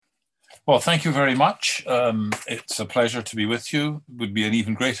Well, thank you very much. It's a pleasure to be with you. It would be an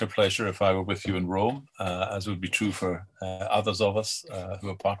even greater pleasure if I were with you in Rome, as would be true for others of us who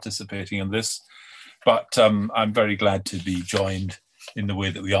are participating in this. But I'm very glad to be joined in the way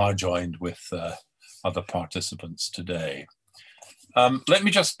that we are joined with other participants today. Let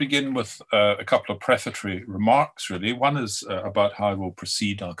me just begin with a couple of prefatory remarks, really. One is about how I will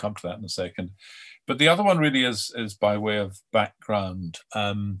proceed. I'll come to that in a second. But the other one really is by way of background.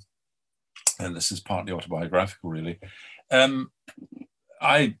 And this is partly autobiographical, really.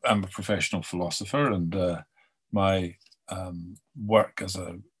 I am a professional philosopher, and my work as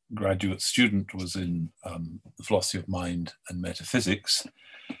a graduate student was in the philosophy of mind and metaphysics.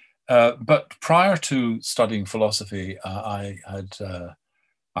 But prior to studying philosophy, I had a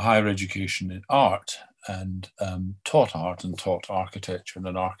higher education in art and taught architecture in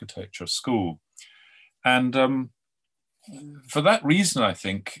an architecture school. And for that reason, I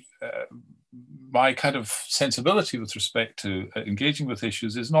think, my kind of sensibility with respect to engaging with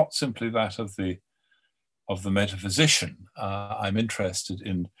issues is not simply that of the metaphysician. I'm interested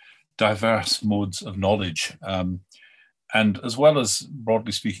in diverse modes of knowledge, and as well as,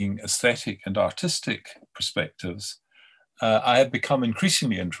 broadly speaking, aesthetic and artistic perspectives. I have become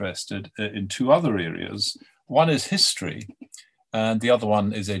increasingly interested in two other areas. One is history, and the other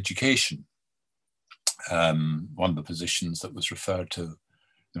one is education. One of the positions that was referred to,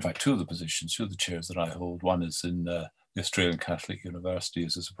 in fact, two of the chairs that I hold. One is in the Australian Catholic University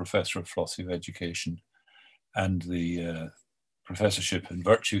as a professor of philosophy of education, and the professorship in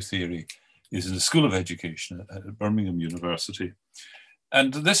virtue theory is in the School of Education at Birmingham University.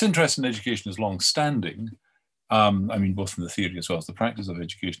 And this interest in education is long-standing. I mean, both in the theory as well as the practice of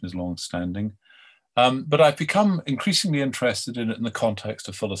education is long-standing. But I've become increasingly interested in it in the context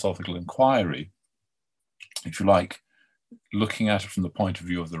of philosophical inquiry, if you like, looking at it from the point of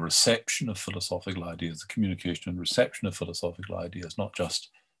view of the reception of philosophical ideas, the communication and reception of philosophical ideas, not just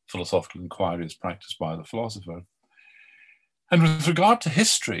philosophical inquiry as practiced by the philosopher. And with regard to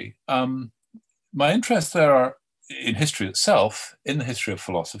history, my interests there are in history itself, in the history of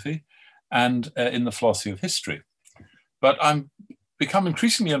philosophy, and in the philosophy of history. But I'm become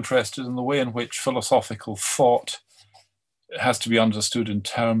increasingly interested in the way in which philosophical thought has to be understood in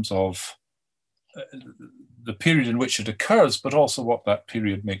terms of the period in which it occurs, but also what that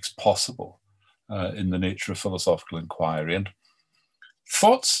period makes possible in the nature of philosophical inquiry. And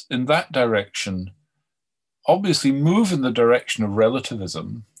thoughts in that direction obviously move in the direction of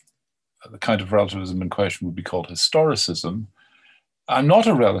relativism. The kind of relativism in question would be called historicism. I'm not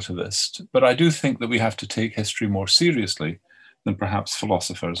a relativist, but I do think that we have to take history more seriously than perhaps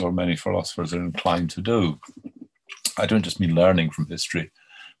philosophers or many philosophers are inclined to do. I don't just mean learning from history,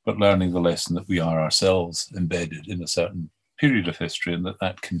 but learning the lesson that we are ourselves embedded in a certain period of history, and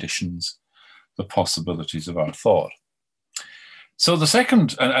that conditions the possibilities of our thought. So the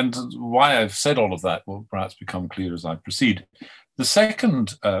second, and why I've said all of that will perhaps become clear as I proceed. The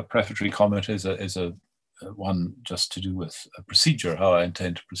second prefatory comment is a one just to do with a procedure, how I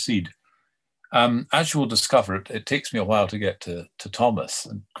intend to proceed. As you will discover, it takes me a while to get to Thomas,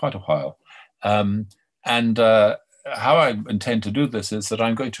 and quite a while. How I intend to do this is that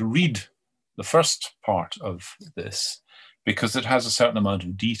I'm going to read the first part of this because it has a certain amount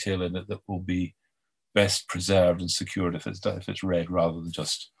of detail in it that will be best preserved and secured if it's read rather than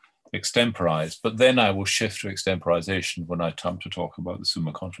just extemporized. But then I will shift to extemporization when I come to talk about the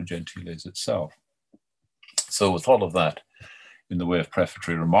Summa Contra Gentiles itself. So with all of that in the way of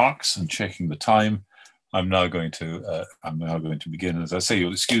prefatory remarks and checking the time, I'm now going to begin. As I say,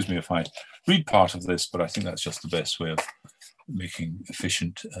 you'll excuse me if I read part of this, but I think that's just the best way of making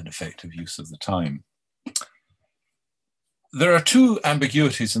efficient and effective use of the time. There are two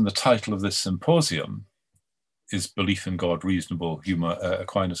ambiguities in the title of this symposium. Is belief in God reasonable?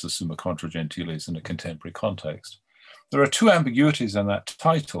 Aquinas' Summa Contra Gentiles in a contemporary context. There are two ambiguities in that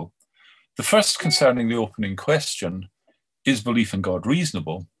title. The first concerning the opening question, is belief in God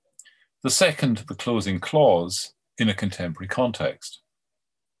reasonable? The second, the closing clause, in a contemporary context.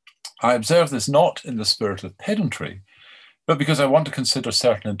 I observe this not in the spirit of pedantry, but because I want to consider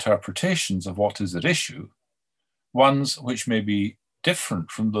certain interpretations of what is at issue, ones which may be different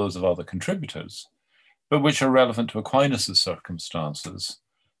from those of other contributors, but which are relevant to Aquinas' circumstances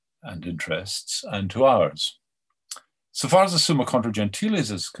and interests and to ours. So far as the Summa Contra Gentiles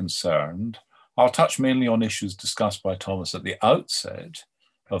is concerned, I'll touch mainly on issues discussed by Thomas at the outset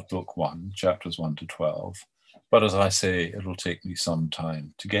of Book 1, chapters 1 to 12. But as I say, it'll take me some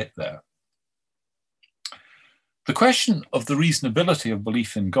time to get there. The question of the reasonability of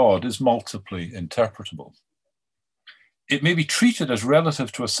belief in God is multiply interpretable. it may be treated as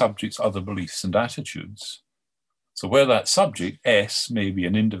relative to a subject's other beliefs and attitudes. So where that subject, S, may be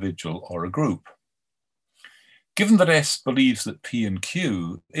an individual or a group. Given that S believes that P and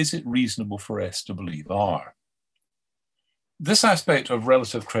Q, is it reasonable for S to believe R? This aspect of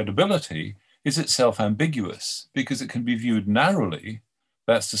relative credibility is itself ambiguous because it can be viewed narrowly,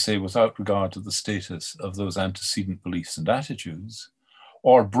 that's to say without regard to the status of those antecedent beliefs and attitudes,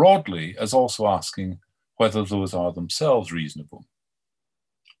 or broadly as also asking whether those are themselves reasonable.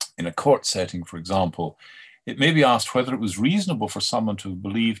 In a court setting, for example, it may be asked whether it was reasonable for someone to have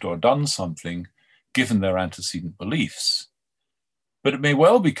believed or done something given their antecedent beliefs. But it may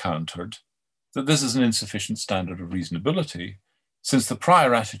well be countered that this is an insufficient standard of reasonability, since the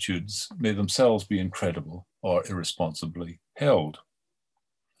prior attitudes may themselves be incredible or irresponsibly held.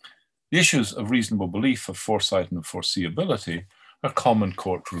 The issues of reasonable belief, of foresight, and of foreseeability are common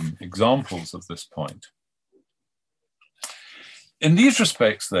courtroom examples of this point. In these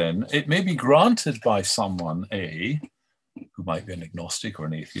respects, then, it may be granted by someone A, who might be an agnostic or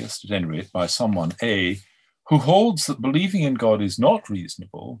an atheist, at any rate, by someone A, who holds that believing in God is not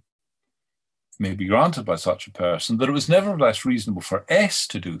reasonable, may be granted by such a person that it was nevertheless reasonable for S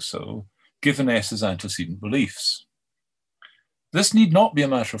to do so, given S's antecedent beliefs. This need not be a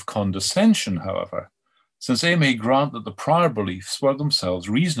matter of condescension, however, since A may grant that the prior beliefs were themselves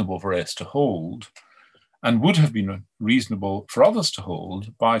reasonable for S to hold, and would have been reasonable for others to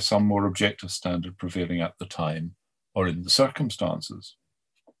hold by some more objective standard prevailing at the time or in the circumstances.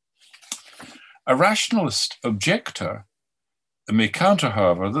 A rationalist objector may counter,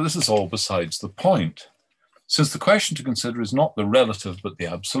 however, that this is all besides the point, since the question to consider is not the relative but the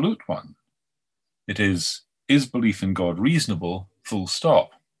absolute one. It is belief in God reasonable, full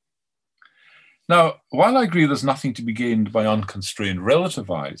stop? Now, while I agree there's nothing to be gained by unconstrained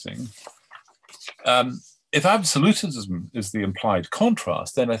relativizing, if absolutism is the implied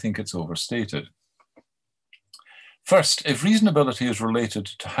contrast, then I think it's overstated. First, if reasonability is related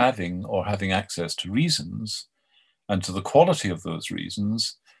to having or having access to reasons and to the quality of those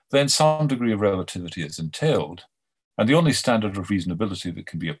reasons, then some degree of relativity is entailed, and the only standard of reasonability that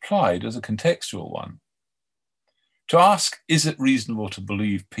can be applied is a contextual one. To ask, is it reasonable to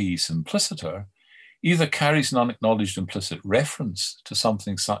believe P simpliciter, either carries an unacknowledged implicit reference to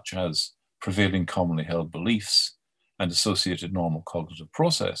something such as prevailing commonly held beliefs and associated normal cognitive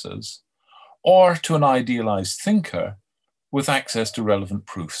processes, or to an idealized thinker with access to relevant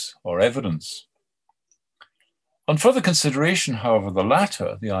proofs or evidence. On further consideration, however, the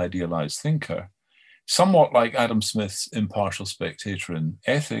latter, the idealized thinker, somewhat like Adam Smith's impartial spectator in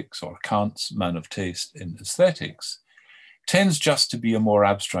ethics or Kant's man of taste in aesthetics, tends just to be a more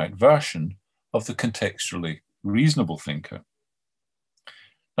abstract version of the contextually reasonable thinker.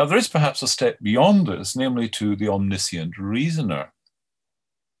 Now, there is perhaps a step beyond this, namely to the omniscient reasoner.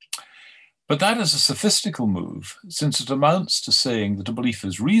 But that is a sophistical move, since it amounts to saying that a belief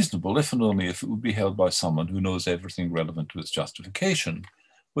is reasonable if and only if it would be held by someone who knows everything relevant to its justification,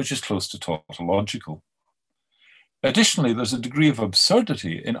 which is close to tautological. Additionally, there's a degree of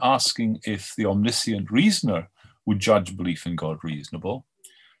absurdity in asking if the omniscient reasoner would judge belief in God reasonable,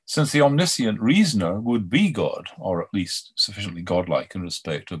 since the omniscient reasoner would be God, or at least sufficiently godlike in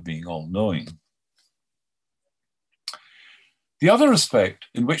respect of being all-knowing. The other aspect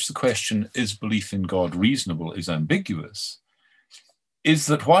in which the question, is belief in God reasonable, is ambiguous, is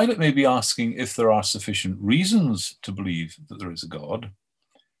that while it may be asking if there are sufficient reasons to believe that there is a God,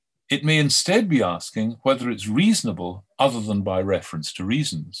 it may instead be asking whether it's reasonable other than by reference to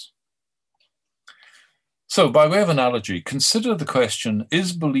reasons. So, by way of analogy, consider the question,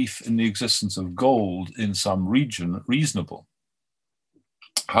 is belief in the existence of gold in some region reasonable?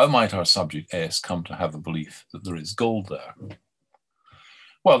 How might our subject S come to have a belief that there is gold there?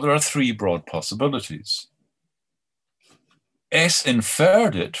 Well, there are three broad possibilities. S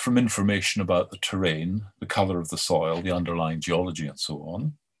inferred it from information about the terrain, the color of the soil, the underlying geology, and so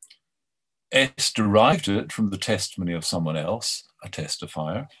on. S derived it from the testimony of someone else, a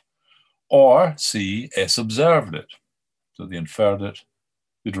testifier. Or C, S observed it. So they inferred it,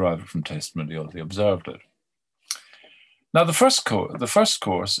 they derived it from testimony, or they observed it. Now, the first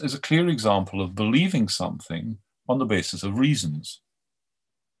course is a clear example of believing something on the basis of reasons.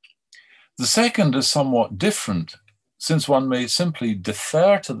 The second is somewhat different, since one may simply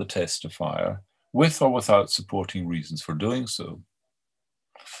defer to the testifier with or without supporting reasons for doing so.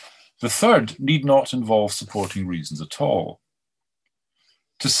 The third need not involve supporting reasons at all.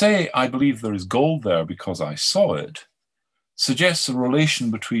 To say, I believe there is gold there because I saw it, suggests a relation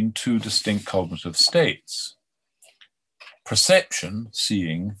between two distinct cognitive states: perception,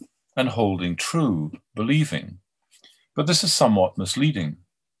 seeing, and holding true, believing. But this is somewhat misleading.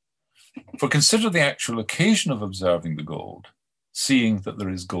 For consider the actual occasion of observing the gold, seeing that there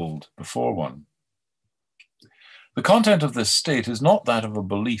is gold before one. The content of this state is not that of a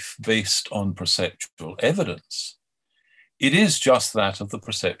belief based on perceptual evidence. It is just that of the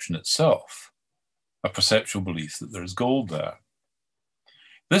perception itself, a perceptual belief that there is gold there.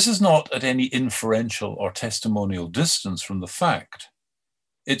 This is not at any inferential or testimonial distance from the fact.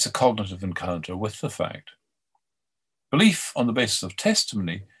 It's a cognitive encounter with the fact. Belief on the basis of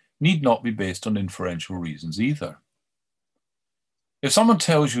testimony need not be based on inferential reasons either. If someone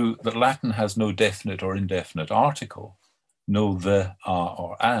tells you that Latin has no definite or indefinite article, no the, a,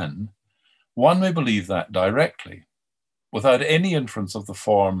 or an, one may believe that directly, without any inference of the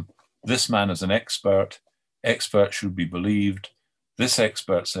form, this man is an expert should be believed, this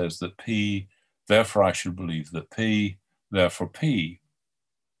expert says that P, therefore I should believe that P, therefore P.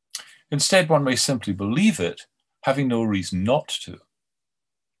 Instead, one may simply believe it, having no reason not to.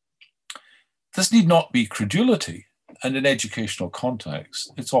 This need not be credulity, and in educational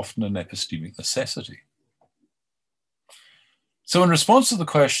context, it's often an epistemic necessity. So in response to the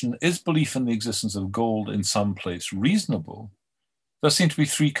question, is belief in the existence of gold in some place reasonable? There seem to be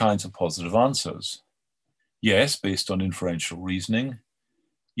three kinds of positive answers. Yes, based on inferential reasoning.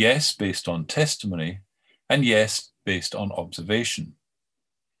 Yes, based on testimony. And yes, based on observation.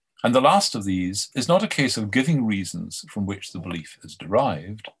 And the last of these is not a case of giving reasons from which the belief is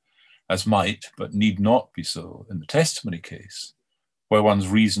derived, as might, but need not be so in the testimony case, where one's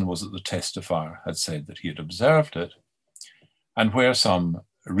reason was that the testifier had said that he had observed it, and where some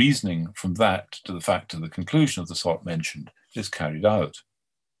reasoning from that to the fact of the conclusion of the sort mentioned is carried out.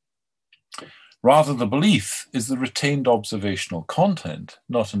 Rather, the belief is the retained observational content,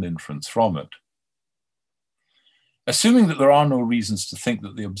 not an inference from it. Assuming that there are no reasons to think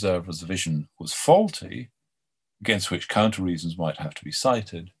that the observer's vision was faulty, against which counter reasons might have to be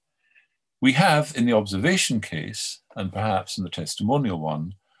cited, we have, in the observation case, and perhaps in the testimonial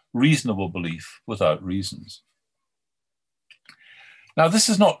one, reasonable belief without reasons. Now, this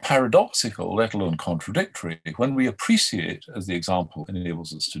is not paradoxical, let alone contradictory, when we appreciate, as the example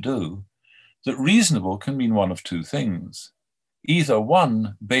enables us to do, that reasonable can mean one of two things, either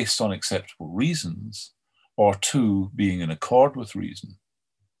one, based on acceptable reasons, or two, being in accord with reason.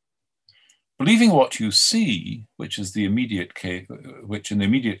 Believing what you see, which in the immediate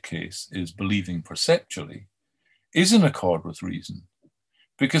case is believing perceptually, is in accord with reason.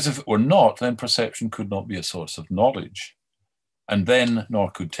 Because if it were not, then perception could not be a source of knowledge, and then nor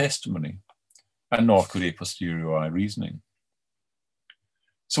could testimony, and nor could a posteriori reasoning.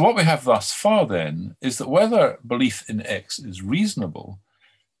 So what we have thus far then is that whether belief in X is reasonable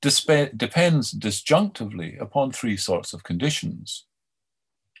depends disjunctively upon three sorts of conditions.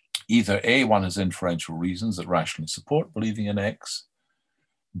 Either A, one has inferential reasons that rationally support believing in X,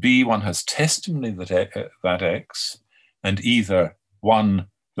 B, one has testimony that X, and either one,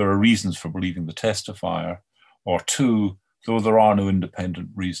 there are reasons for believing the testifier, or two, though there are no independent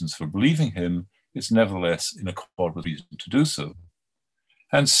reasons for believing him, it's nevertheless in accord with reason to do so.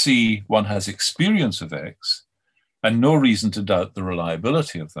 And C, one has experience of X, and no reason to doubt the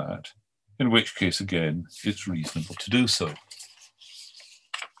reliability of that, in which case, again, it's reasonable to do so.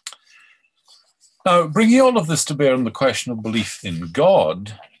 Now, bringing all of this to bear on the question of belief in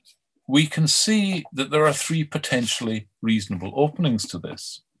God, we can see that there are three potentially reasonable openings to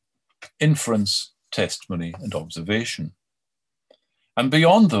this: inference, testimony, and observation. And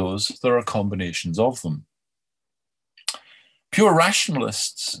beyond those, there are combinations of them. Pure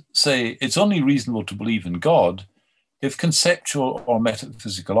rationalists say it's only reasonable to believe in God if conceptual or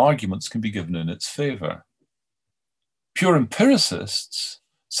metaphysical arguments can be given in its favor. Pure empiricists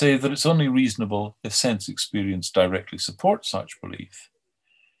say that it's only reasonable if sense experience directly supports such belief.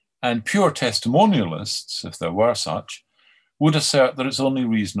 And pure testimonialists, if there were such, would assert that it's only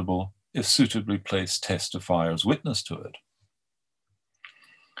reasonable if suitably placed testifiers witness to it.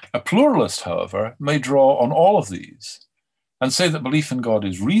 A pluralist, however, may draw on all of these and say that belief in God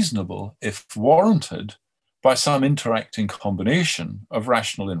is reasonable if warranted by some interacting combination of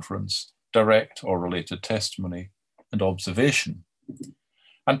rational inference, direct or related testimony, and observation,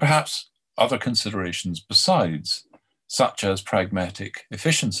 and perhaps other considerations besides, such as pragmatic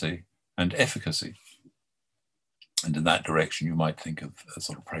efficiency and efficacy. And in that direction, you might think of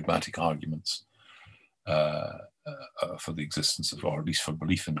sort of pragmatic arguments for the existence of, or at least for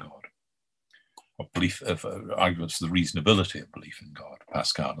belief in God, or belief of arguments for the reasonability of belief in God,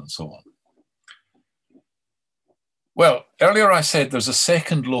 Pascal and so on. Well, earlier I said there's a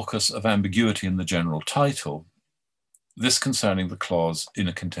second locus of ambiguity in the general title, this concerning the clause in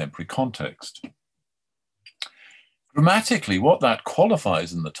a contemporary context. Grammatically, what that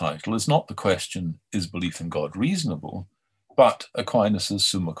qualifies in the title is not the question, is belief in God reasonable, but Aquinas'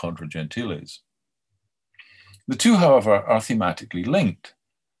 Summa contra Gentiles. The two, however, are thematically linked,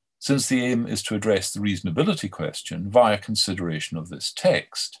 since the aim is to address the reasonability question via consideration of this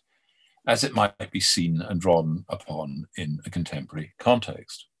text, as it might be seen and drawn upon in a contemporary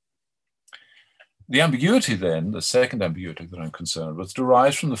context. The ambiguity then, the second ambiguity that I'm concerned with,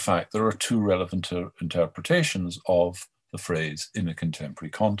 derives from the fact there are two relevant interpretations of the phrase in a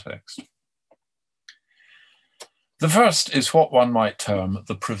contemporary context. The first is what one might term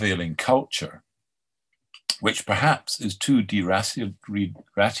the prevailing culture, which perhaps is too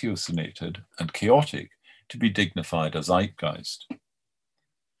deratiocinate and chaotic to be dignified as zeitgeist.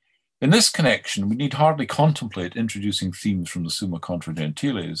 In this connection, we need hardly contemplate introducing themes from the Summa contra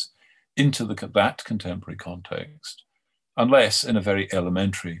Gentiles into that contemporary context, unless in a very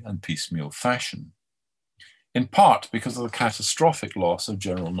elementary and piecemeal fashion, in part because of the catastrophic loss of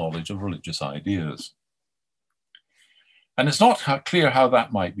general knowledge of religious ideas. And it's not clear how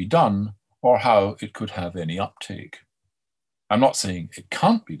that might be done or how it could have any uptake. I'm not saying it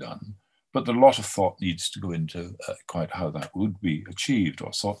can't be done, but a lot of thought needs to go into quite how that would be achieved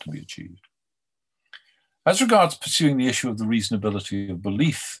or sought to be achieved. As regards pursuing the issue of the reasonability of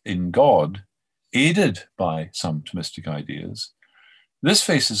belief in God, aided by some Thomistic ideas, this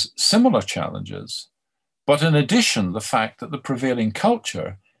faces similar challenges, but in addition, the fact that the prevailing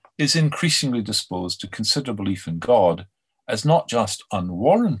culture is increasingly disposed to consider belief in God as not just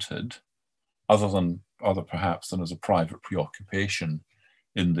unwarranted, other perhaps than as a private preoccupation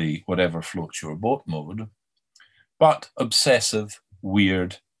in the whatever floats your boat mode, but obsessive,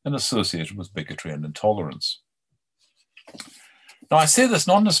 weird, and associated with bigotry and intolerance. Now, I say this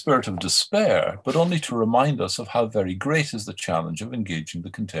not in a spirit of despair, but only to remind us of how very great is the challenge of engaging the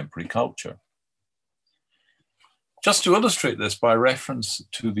contemporary culture. Just to illustrate this by reference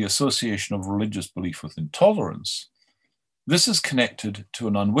to the association of religious belief with intolerance, this is connected to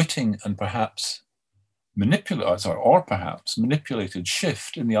an unwitting and perhaps manipulated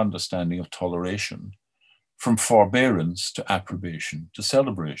shift in the understanding of toleration from forbearance to approbation to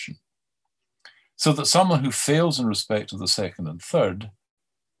celebration, so that someone who fails in respect of the second and third,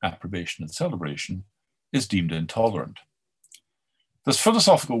 approbation and celebration, is deemed intolerant. There's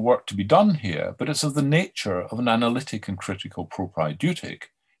philosophical work to be done here, but it's of the nature of an analytic and critical propaedeutic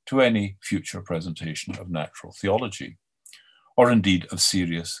to any future presentation of natural theology, or indeed of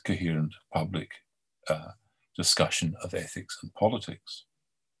serious, coherent public discussion of ethics and politics.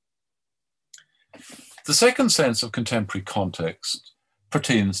 The second sense of contemporary context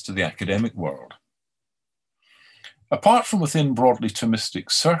pertains to the academic world. Apart from within broadly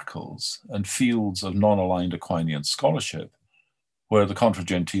Thomistic circles and fields of non-aligned Aquinian scholarship, where the Contra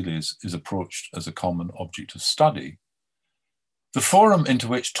Gentiles is approached as a common object of study, the forum into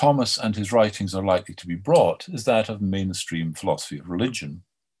which Thomas and his writings are likely to be brought is that of mainstream philosophy of religion.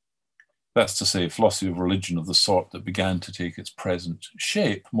 That's to say, philosophy of religion of the sort that began to take its present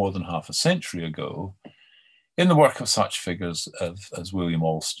shape more than half a century ago in the work of such figures as William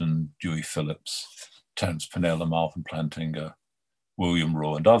Alston, Dewey Phillips, Terence Pennell, Malcolm Plantinga, William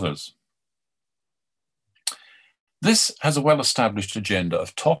Rowe, and others. This has a well-established agenda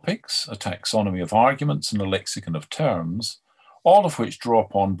of topics, a taxonomy of arguments, and a lexicon of terms, all of which draw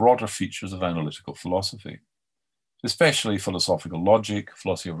upon broader features of analytical philosophy, especially philosophical logic,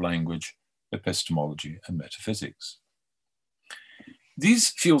 philosophy of language, epistemology, and metaphysics.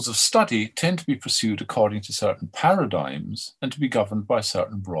 These fields of study tend to be pursued according to certain paradigms and to be governed by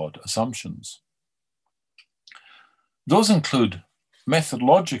certain broad assumptions. Those include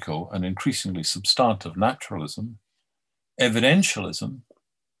methodological and increasingly substantive naturalism, evidentialism,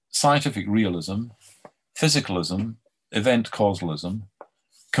 scientific realism, physicalism, event causalism,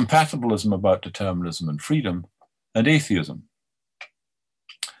 compatibilism about determinism and freedom, and atheism.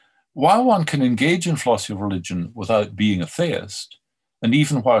 While one can engage in philosophy of religion without being a theist, and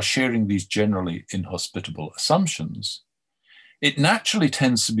even while sharing these generally inhospitable assumptions, it naturally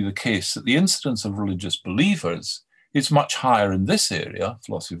tends to be the case that the incidence of religious believers is much higher in this area,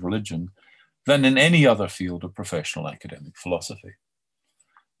 philosophy of religion, than in any other field of professional academic philosophy.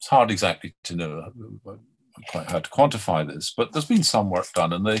 It's hard exactly to know quite how to quantify this, but there's been some work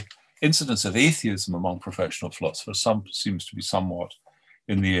done, and the incidence of atheism among professional philosophers seems to be somewhat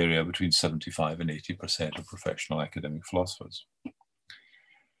in the area between 75 and 80% of professional academic philosophers.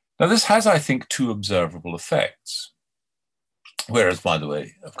 Now, this has, I think, two observable effects. Whereas, by the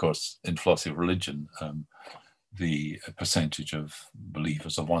way, of course, in philosophy of religion, the percentage of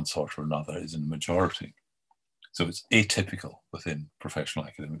believers of one sort or another is in the majority. So it's atypical within professional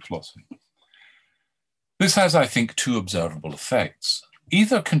academic philosophy. This has, I think, two observable effects.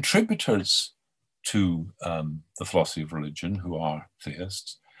 Either contributors to the philosophy of religion, who are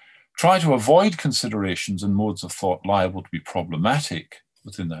theists, try to avoid considerations and modes of thought liable to be problematic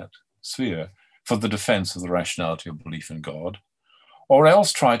within that sphere for the defense of the rationality of belief in God, or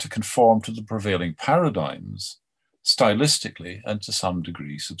else try to conform to the prevailing paradigms stylistically and to some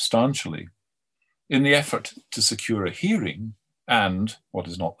degree substantially, in the effort to secure a hearing and, what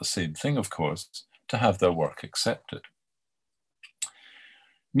is not the same thing, of course, to have their work accepted.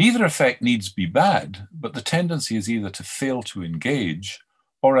 Neither effect needs be bad, but the tendency is either to fail to engage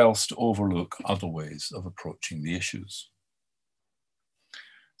or else to overlook other ways of approaching the issues.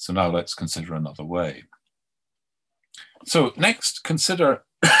 So now let's consider another way. So next, consider,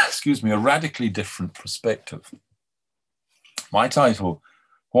 excuse me, a radically different perspective. My title,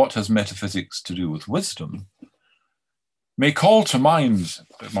 What Has Metaphysics to Do with Wisdom?, may call to mind,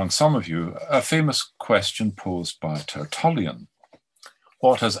 among some of you, a famous question posed by Tertullian.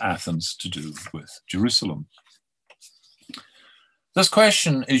 What has Athens to do with Jerusalem? This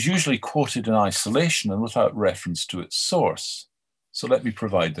question is usually quoted in isolation and without reference to its source, so let me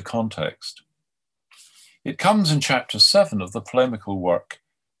provide the context. It comes in chapter 7 of the polemical work,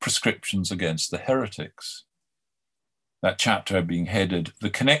 Prescriptions Against the Heretics. That chapter being headed,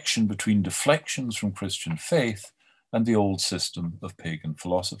 The Connection Between Deflections from Christian Faith and the Old System of Pagan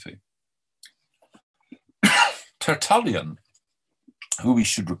Philosophy. Tertullian, who we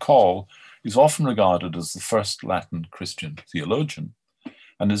should recall is often regarded as the first Latin Christian theologian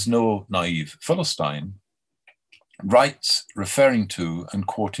and is no naive Philistine, writes, referring to and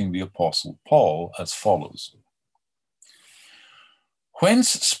quoting the Apostle Paul as follows: "Whence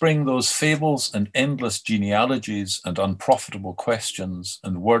spring those fables and endless genealogies and unprofitable questions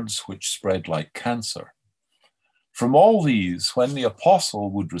and words which spread like cancer? From all these, when the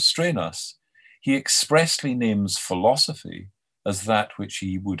apostle would restrain us, he expressly names philosophy as that which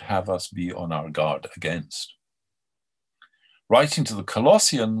he would have us be on our guard against. Writing to the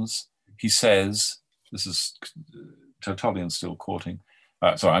Colossians, he says," this is Tertullian still quoting,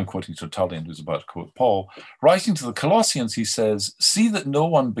 I'm quoting Tertullian, who's about to quote Paul. Writing to the Colossians, he says, "See that no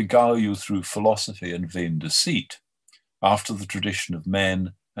one beguile you through philosophy and vain deceit, after the tradition of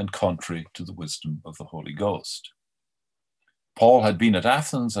men and contrary to the wisdom of the Holy Ghost." Paul had been at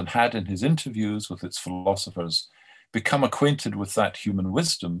Athens and had, in his interviews with its philosophers, become acquainted with that human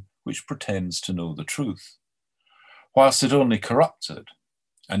wisdom which pretends to know the truth, whilst it only corrupts it,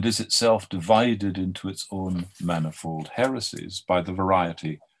 and is itself divided into its own manifold heresies by the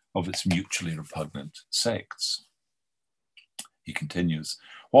variety of its mutually repugnant sects. He continues,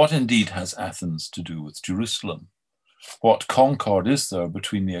 "What indeed has Athens to do with Jerusalem? What concord is there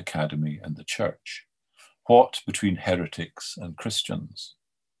between the academy and the church? What between heretics and Christians?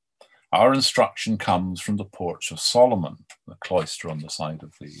 Our instruction comes from the porch of Solomon," the cloister on the side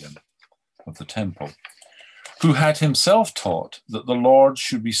of the temple, "who had himself taught that the Lord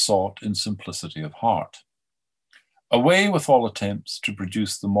should be sought in simplicity of heart. Away with all attempts to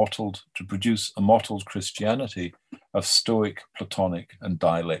produce a mottled Christianity of Stoic, Platonic, and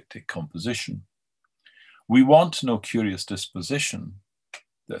dialectic composition. We want no curious disputation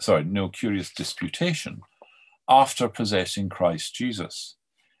after possessing Christ Jesus,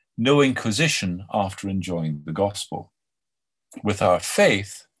 no inquisition after enjoying the gospel. With our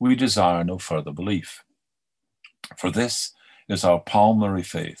faith, we desire no further belief. For this is our palmary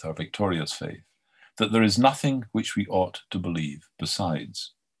faith, our victorious faith, that there is nothing which we ought to believe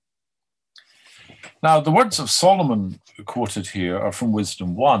besides." Now, the words of Solomon quoted here are from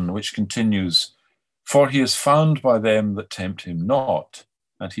Wisdom 1, which continues, "For he is found by them that tempt him not,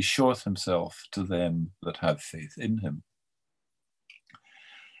 and he showeth himself to them that have faith in him."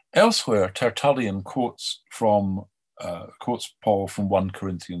 Elsewhere, Tertullian quotes Paul from 1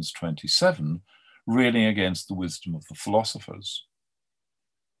 Corinthians 27, railing against the wisdom of the philosophers.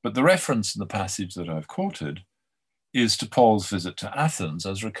 But the reference in the passage that I've quoted is to Paul's visit to Athens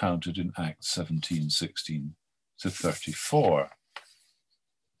as recounted in Acts 17, 16 to 34,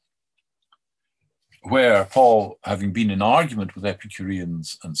 where Paul, having been in argument with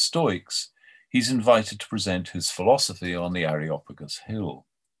Epicureans and Stoics, he's invited to present his philosophy on the Areopagus hill.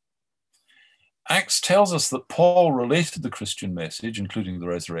 Acts tells us that Paul related the Christian message, including the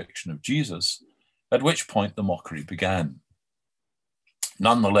resurrection of Jesus, at which point the mockery began.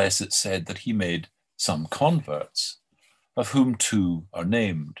 Nonetheless, it's said that he made some converts, of whom two are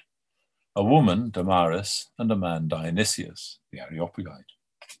named, a woman, Damaris, and a man, Dionysius, the Areopagite.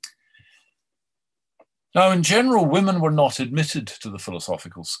 Now, in general, women were not admitted to the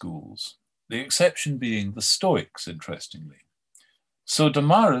philosophical schools, the exception being the Stoics, interestingly. So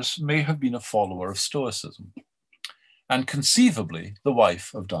Damaris may have been a follower of Stoicism, and conceivably the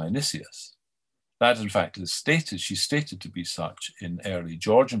wife of Dionysius. That, in fact, is stated, she's stated to be such in early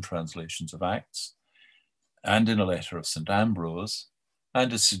Georgian translations of Acts and in a letter of St. Ambrose,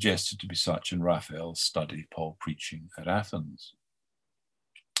 and is suggested to be such in Raphael's study, Paul Preaching at Athens.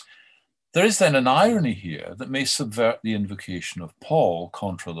 There is then an irony here that may subvert the invocation of Paul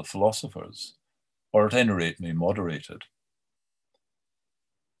contra the philosophers, or at any rate may moderate it.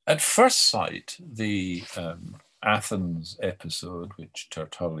 At first sight, the Athens episode, which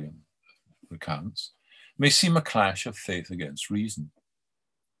Tertullian recounts, may seem a clash of faith against reason.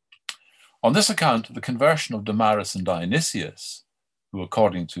 On this account, the conversion of Damaris and Dionysius, who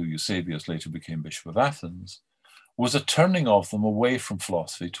according to Eusebius later became Bishop of Athens, was a turning of them away from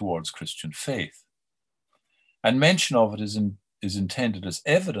philosophy towards Christian faith. And mention of it is intended as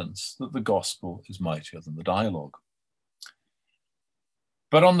evidence that the gospel is mightier than the dialogue.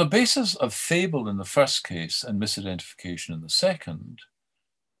 But on the basis of fable in the first case and misidentification in the second,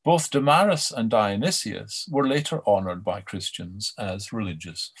 both Damaris and Dionysius were later honored by Christians as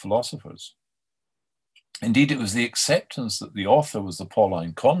religious philosophers. Indeed, it was the acceptance that the author was the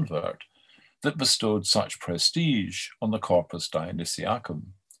Pauline convert that bestowed such prestige on the Corpus Dionysiacum,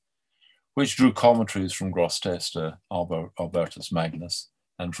 which drew commentaries from Grosseteste, Albertus Magnus,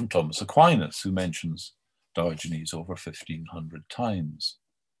 and from Thomas Aquinas, who mentions Diogenes over 1,500 times.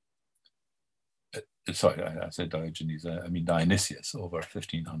 Sorry, I said Diogenes, I mean Dionysius over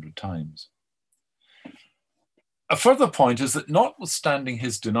 1,500 times. A further point is that notwithstanding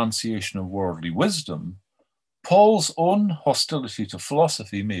his denunciation of worldly wisdom, Paul's own hostility to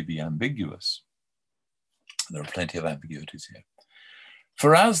philosophy may be ambiguous. There are plenty of ambiguities here.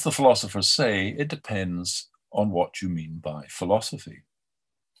 For as the philosophers say, it depends on what you mean by philosophy.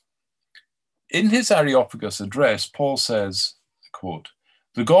 In his Areopagus address, Paul says, quote,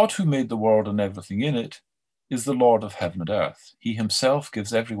 "The God who made the world and everything in it is the Lord of heaven and earth. He himself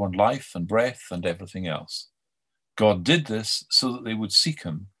gives everyone life and breath and everything else. God did this so that they would seek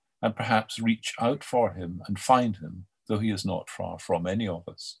him and perhaps reach out for him and find him, though he is not far from any of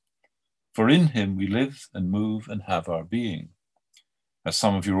us. For in him we live and move and have our being. As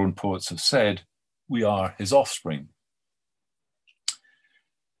some of your own poets have said, we are his offspring."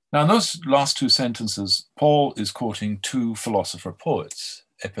 Now, in those last two sentences, Paul is quoting two philosopher poets,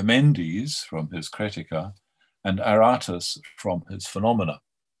 Epimendes from his Critica and Aratus from his Phenomena.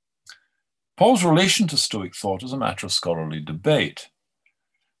 Paul's relation to Stoic thought is a matter of scholarly debate.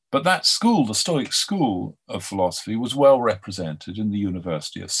 But that school, the Stoic school of philosophy, was well represented in the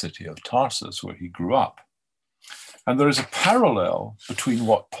University of City of Tarsus, where he grew up. And there is a parallel between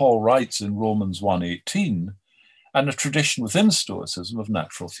what Paul writes in Romans 1:18 and a tradition within Stoicism of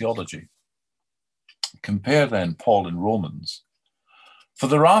natural theology. Compare then Paul in Romans. "For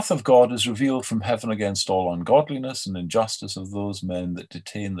the wrath of God is revealed from heaven against all ungodliness and injustice of those men that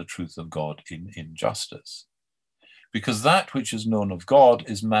detain the truth of God in injustice. Because that which is known of God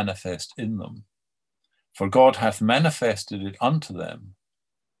is manifest in them. For God hath manifested it unto them."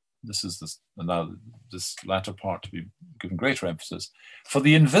 This is now this latter part to be given greater emphasis. "For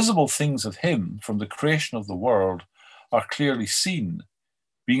the invisible things of him from the creation of the world are clearly seen,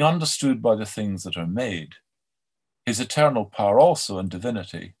 being understood by the things that are made, his eternal power also and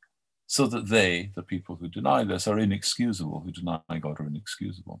divinity, so that they, the people who deny this, are inexcusable, who deny God are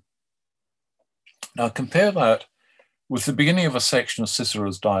inexcusable." Now compare that with the beginning of a section of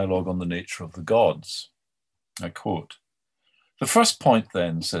Cicero's dialogue on the nature of the gods. I quote, "The first point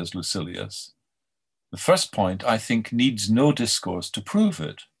then," says Lucilius, "the first point, I think, needs no discourse to prove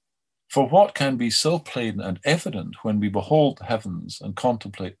it. For what can be so plain and evident when we behold the heavens and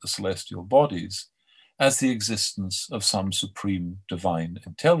contemplate the celestial bodies as the existence of some supreme divine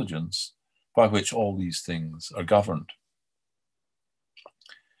intelligence by which all these things are governed?"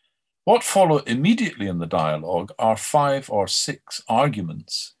 What follow immediately in the dialogue are 5 or 6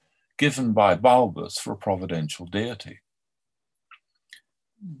 arguments given by Balbus for a providential deity.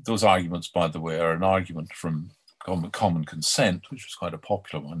 Those arguments, by the way, are an argument from common consent, which was quite a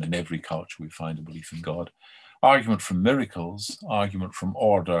popular one. In every culture we find a belief in God. Argument from miracles, argument from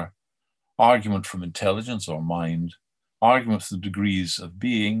order, argument from intelligence or mind, argument from the degrees of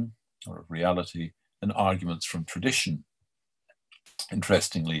being or of reality, and arguments from tradition.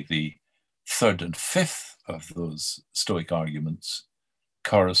 Interestingly, the 3rd and 5th of those Stoic arguments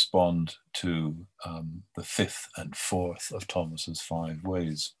correspond to the 5th and 4th of Thomas's 5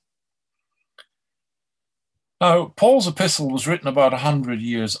 ways. Now, Paul's epistle was written about 100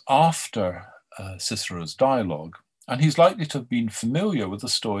 years after Cicero's dialogue, and he's likely to have been familiar with the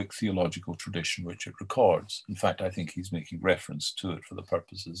Stoic theological tradition which it records. In fact, I think he's making reference to it for the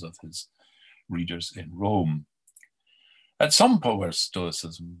purposes of his readers in Rome. At some point, where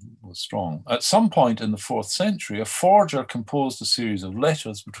Stoicism was strong, at some point in the 4th century, a forger composed a series of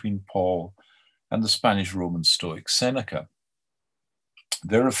letters between Paul and the Spanish Roman Stoic Seneca.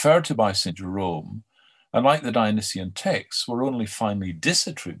 They're referred to by St. Jerome, and like the Dionysian texts, were only finally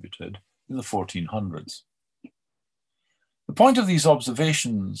disattributed in the 1400s. The point of these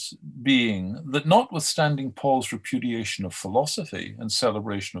observations being that notwithstanding Paul's repudiation of philosophy and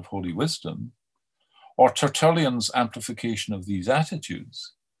celebration of holy wisdom, or Tertullian's amplification of these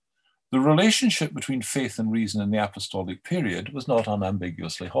attitudes, the relationship between faith and reason in the apostolic period was not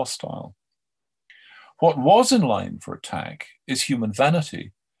unambiguously hostile. What was in line for attack is human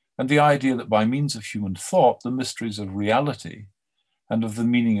vanity and the idea that by means of human thought, the mysteries of reality and of the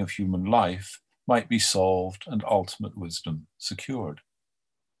meaning of human life might be solved and ultimate wisdom secured.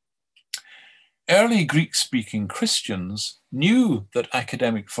 Early Greek-speaking Christians knew that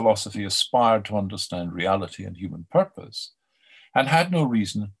academic philosophy aspired to understand reality and human purpose, and had no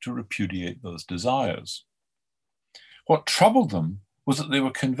reason to repudiate those desires. What troubled them was that they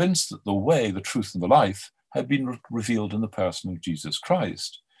were convinced that the way, the truth, and the life had been revealed in the person of Jesus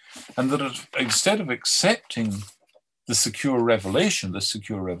Christ, and that instead of accepting the secure revelation,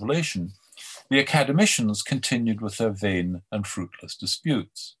 the academicians continued with their vain and fruitless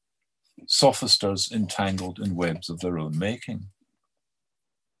disputes, sophisters entangled in webs of their own making.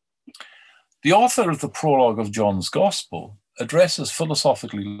 The author of the prologue of John's Gospel addresses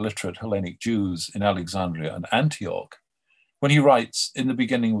philosophically literate Hellenic Jews in Alexandria and Antioch when he writes, "In the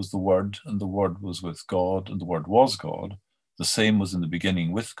beginning was the Word, and the Word was with God, and the Word was God. The same was in the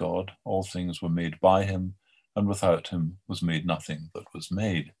beginning with God. All things were made by him, and without him was made nothing that was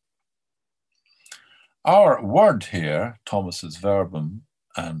made." Our word here, Thomas's verbum,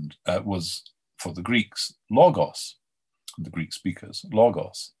 and was for the Greeks, logos, the Greek speakers,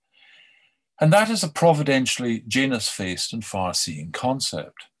 logos. And that is a providentially Janus-faced and far-seeing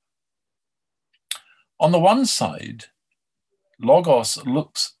concept. On the one side, logos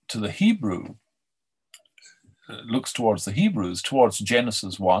looks to the Hebrew, looks towards the Hebrews, towards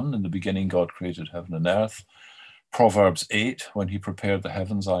Genesis 1, in the beginning God created heaven and earth, Proverbs 8, when he prepared the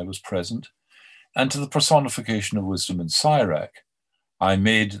heavens, I was present, and to the personification of wisdom in Sirach, I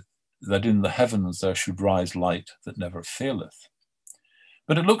made that in the heavens there should rise light that never faileth.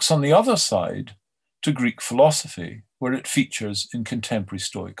 But it looks on the other side to Greek philosophy, where it features in contemporary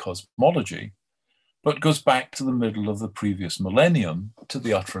Stoic cosmology, but goes back to the middle of the previous millennium to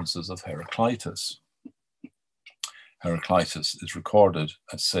the utterances of Heraclitus. Heraclitus is recorded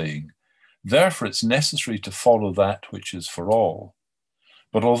as saying, "Therefore it's necessary to follow that which is for all.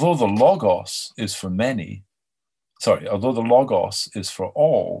 But although the logos is for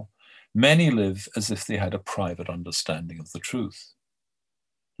all, many live as if they had a private understanding of the truth.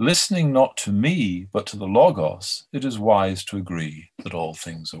 Listening not to me, but to the logos, it is wise to agree that all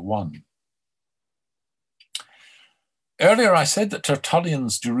things are one." Earlier, I said that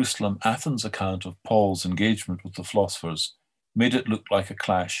Tertullian's Jerusalem-Athens account of Paul's engagement with the philosophers made it look like a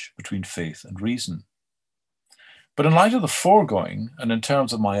clash between faith and reason. But in light of the foregoing, and in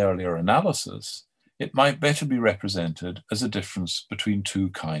terms of my earlier analysis, it might better be represented as a difference between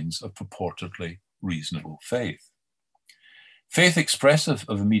two kinds of purportedly reasonable faith. Faith expressive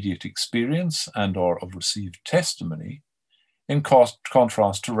of immediate experience and or of received testimony, in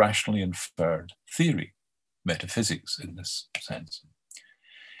contrast to rationally inferred theory, metaphysics in this sense.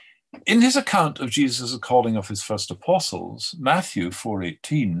 In his account of Jesus' calling of his first apostles, Matthew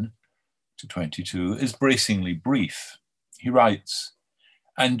 4:18-22 is bracingly brief. He writes,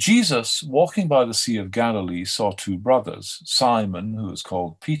 "And Jesus, walking by the Sea of Galilee, saw two brothers, Simon, who is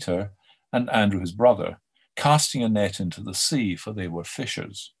called Peter, and Andrew his brother, casting a net into the sea, for they were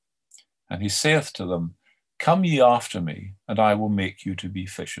fishers. And he saith to them, Come ye after me, and I will make you to be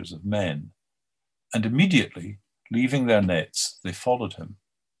fishers of men. And immediately, leaving their nets, they followed him."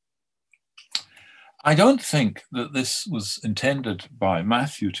 I don't think that this was intended by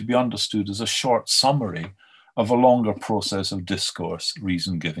Matthew to be understood as a short summary of a longer process of discourse,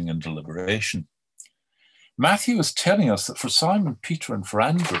 reason giving, and deliberation. Matthew is telling us that for Simon, Peter, and for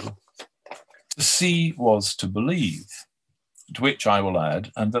Andrew, to see was to believe, to which I will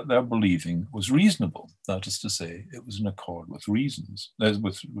add, and that their believing was reasonable. That is to say, it was in accord with reason.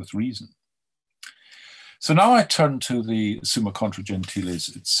 So now I turn to the Summa Contra Gentiles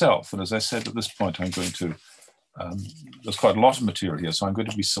itself. And as I said, at this point, I'm going to, there's quite a lot of material here, so I'm going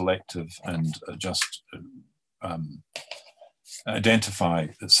to be selective and just identify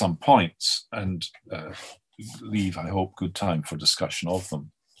some points and leave, I hope, good time for discussion of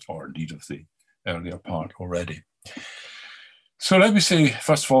them, or indeed of the earlier part already. So let me say,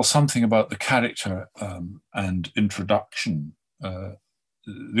 first of all, something about the character and introduction, the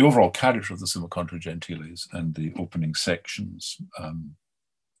overall character of the Summa Contra Gentiles and the opening sections,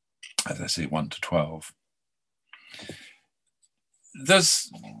 as I say, 1 to 12.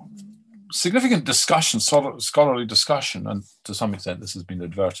 There's significant discussion, scholarly discussion, and to some extent this has been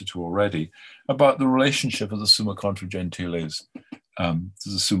adverted to already, about the relationship of the Summa Contra Gentiles to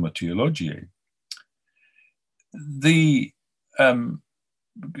the Summa Theologiae. The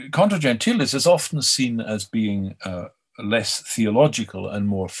Contra Gentiles is often seen as being less theological and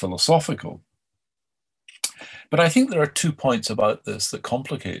more philosophical. But I think there are 2 points about this that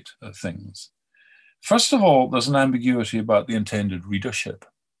complicate things. First of all, there's an ambiguity about the intended readership.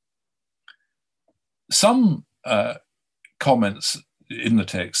 Some comments in the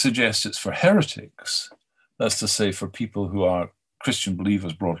text suggest it's for heretics, that's to say for people who are Christian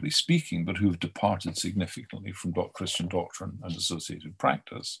believers broadly speaking, but who've departed significantly from Christian doctrine and associated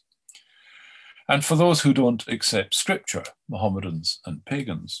practice. And for those who don't accept scripture, Mohammedans and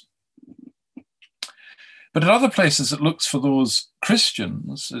pagans. But in other places, it looks for those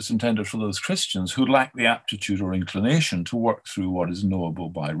Christians, it's intended for those Christians who lack the aptitude or inclination to work through what is knowable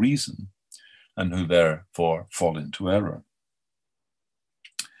by reason, and who therefore fall into error.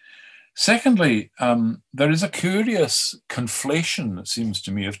 Secondly, there is a curious conflation, it seems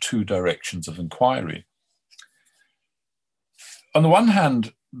to me, of 2 directions of inquiry. On the one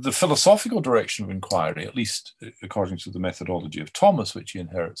hand, the philosophical direction of inquiry, at least according to the methodology of Thomas, which he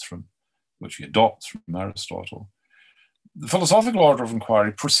adopts from Aristotle, the philosophical order of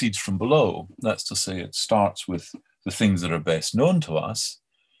inquiry proceeds from below. That's to say, it starts with the things that are best known to us,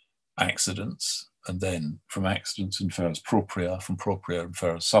 accidents, and then from accidents infers propria, from propria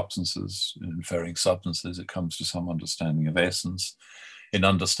infers substances, in inferring substances it comes to some understanding of essence. In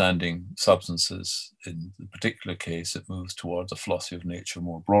understanding substances, in the particular case, it moves towards a philosophy of nature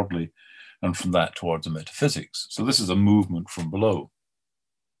more broadly, and from that towards a metaphysics. So this is a movement from below.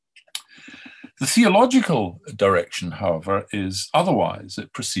 The theological direction, however, is otherwise.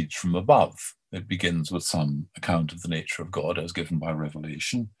 It proceeds from above. It begins with some account of the nature of God as given by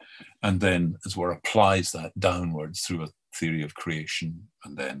revelation, and then, as it were, applies that downwards through a theory of creation,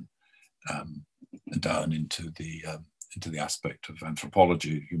 and then down into the aspect of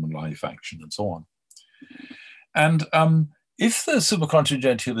anthropology, human life, action, and so on. And if the Summa Contra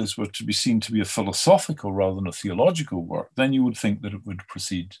Gentiles were to be seen to be a philosophical rather than a theological work, then you would think that it would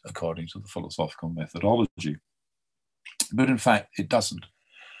proceed according to the philosophical methodology. But in fact, it doesn't.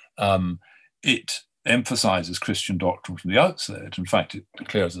 It emphasizes Christian doctrine from the outset. In fact, it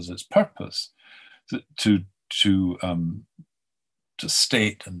declares as its purpose to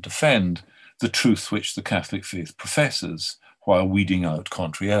state and defend the truth which the Catholic faith professes while weeding out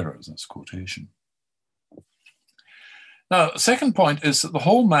contrary errors. That's quotation. Now, the second point is that the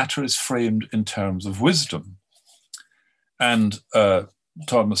whole matter is framed in terms of wisdom. And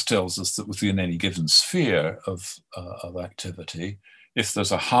Thomas tells us that within any given sphere of activity, if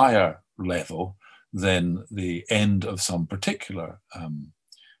there's a higher level, then the end of some particular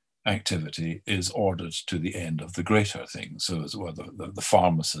activity is ordered to the end of the greater thing. So as well, the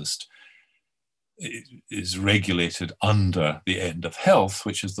pharmacist is regulated under the end of health,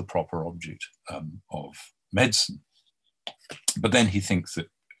 which is the proper object of medicine. But then he thinks that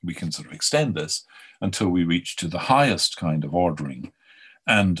we can sort of extend this until we reach to the highest kind of ordering,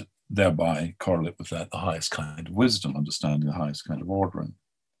 and thereby correlate with that the highest kind of wisdom, understanding the highest kind of ordering.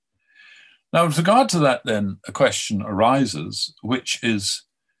 Now, with regard to that, then, a question arises, which is,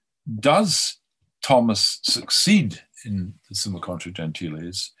 does Thomas succeed in the Summa Contra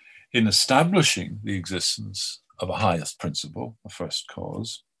Gentiles in establishing the existence of a highest principle, a first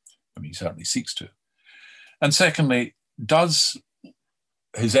cause? I mean, he certainly seeks to. And secondly, does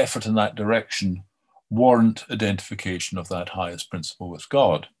his effort in that direction warrant identification of that highest principle with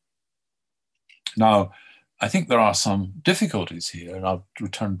God? Now, I think there are some difficulties here, and I'll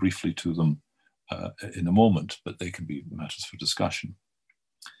return briefly to them in a moment, but they can be matters for discussion.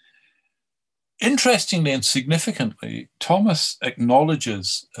 Interestingly and significantly, Thomas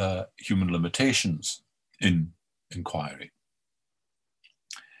acknowledges human limitations in inquiry.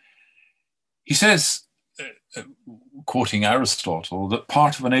 He says, quoting Aristotle, that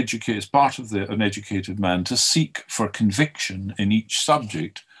part of an educated man to seek for conviction in each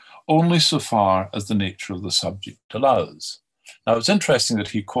subject only so far as the nature of the subject allows. Now, it's interesting that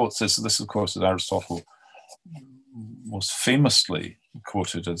he quotes this. This, of course, is Aristotle most famously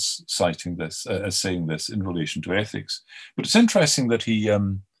quoted as citing this, as saying this in relation to ethics. But it's interesting that he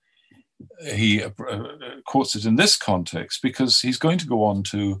he quotes it in this context because he's going to go on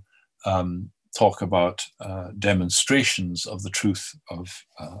to talk about demonstrations of the truth of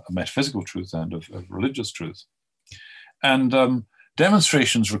metaphysical truth and of religious truth. And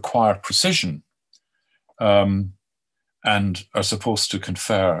demonstrations require precision and are supposed to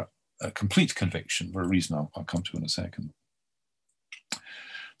confer a complete conviction for a reason I'll come to in a second.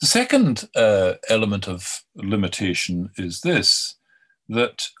 The second element of limitation is this,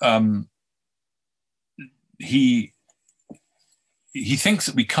 that he thinks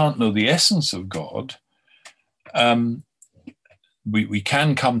that we can't know the essence of God. We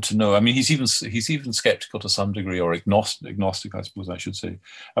can come to know. I mean, he's even skeptical to some degree, or agnostic, I suppose I should say,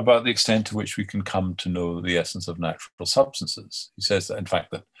 about the extent to which we can come to know the essence of natural substances. He says that, in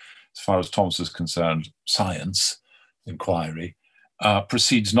fact, that as far as Thomas is concerned, science, inquiry,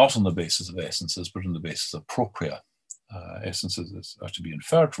 proceeds not on the basis of essences, but on the basis of propria. Essences are to be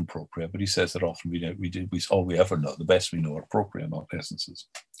inferred from propria, but he says that often all we ever know, the best we know, are propria, not essences.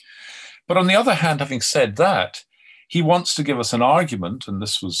 But on the other hand, having said that, he wants to give us an argument, and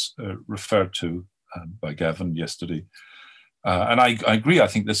this was referred to by Gavin yesterday. And I agree, I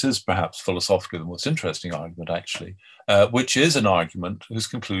think this is perhaps philosophically the most interesting argument, actually, which is an argument whose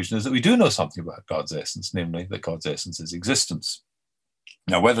conclusion is that we do know something about God's essence, namely that God's essence is existence.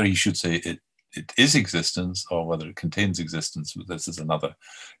 Now, whether he should say it is existence or whether it contains existence, this is another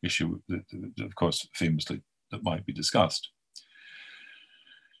issue, that, of course, famously, that might be discussed.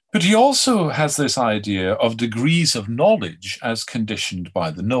 But he also has this idea of degrees of knowledge as conditioned by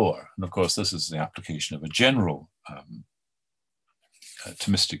the knower. And of course, this is the application of a general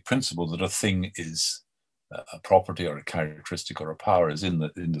Thomistic principle that a thing is a property or a characteristic or a power is in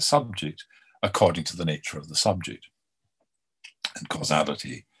the subject according to the nature of the subject. And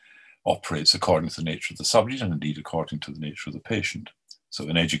causality operates according to the nature of the subject and indeed according to the nature of the patient. So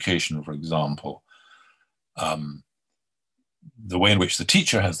in education, for example, the way in which the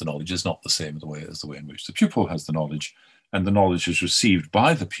teacher has the knowledge is not the same as the way in which the pupil has the knowledge, and the knowledge is received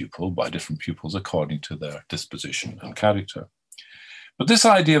by the pupil, by different pupils, according to their disposition and character. But this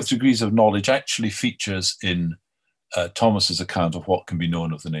idea of degrees of knowledge actually features in Thomas's account of what can be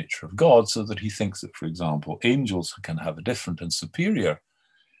known of the nature of God, so that he thinks that, for example, angels can have a different and superior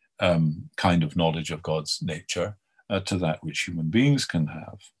kind of knowledge of God's nature to that which human beings can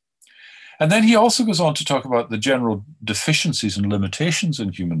have. And then he also goes on to talk about the general deficiencies and limitations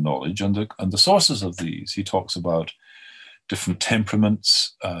in human knowledge and the sources of these. He talks about different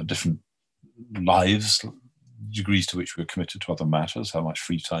temperaments, different lives, degrees to which we're committed to other matters, how much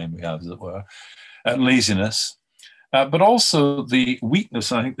free time we have, as it were, laziness, but also the weakness,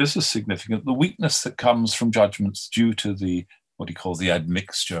 and I think this is significant, the weakness that comes from judgments due to what he calls the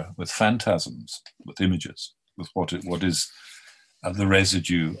admixture with phantasms, with images, with what is the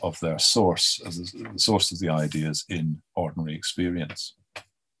residue of their source, as the source of the ideas in ordinary experience.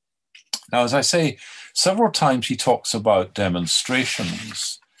 Now, as I say, several times he talks about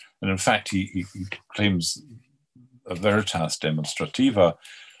demonstrations, and in fact, he claims a veritas demonstrativa.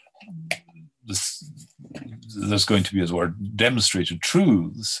 There's going to be, as it were, demonstrated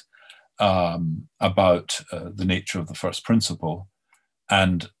truths about the nature of the first principle,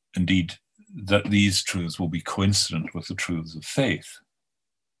 and indeed that these truths will be coincident with the truths of faith.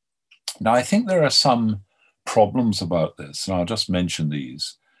 Now, I think there are some problems about this, and I'll just mention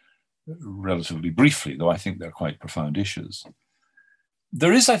these relatively briefly, though I think they're quite profound issues.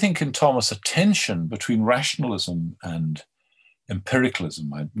 There is, I think, in Thomas a tension between rationalism and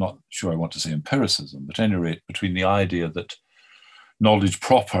empiricalism. I'm not sure I want to say empiricism, but at any rate, between the idea that knowledge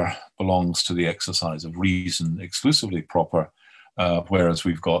proper belongs to the exercise of reason exclusively proper, whereas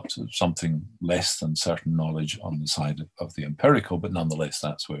we've got something less than certain knowledge on the side of the empirical, but nonetheless,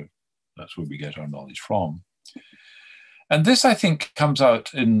 that's where we get our knowledge from. And this, I think, comes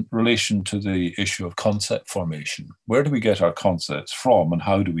out in relation to the issue of concept formation. Where do we get our concepts from, and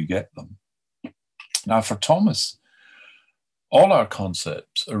how do we get them? Now, for Thomas, all our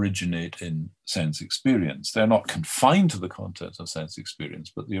concepts originate in sense experience. They're not confined to the content of sense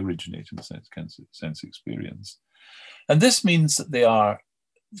experience, but they originate in sense experience. And this means that they are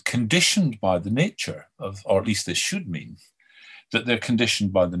conditioned by the nature of, or at least this should mean, that they're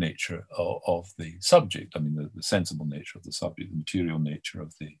conditioned by the nature of the subject. I mean, the sensible nature of the subject, the material nature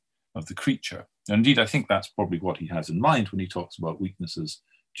of the creature. And indeed, I think that's probably what he has in mind when he talks about weaknesses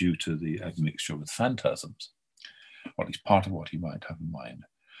due to the admixture with phantasms, or at least part of what he might have in mind.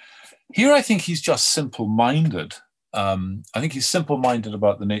 Here, I think he's just simple-minded. I think he's simple-minded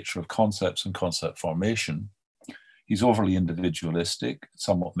about the nature of concepts and concept formation. He's overly individualistic,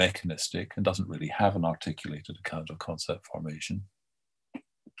 somewhat mechanistic, and doesn't really have an articulated account of concept formation.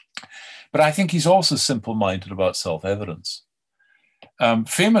 But I think he's also simple-minded about self-evidence.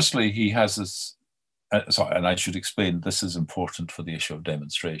 Famously, he has this, sorry, and I should explain, this is important for the issue of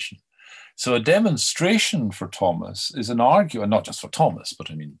demonstration. So a demonstration for Thomas is an argument, not just for Thomas,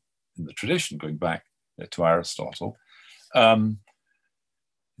 but I mean, in the tradition, going back to Aristotle, in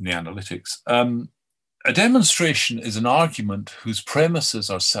the Analytics, a demonstration is an argument whose premises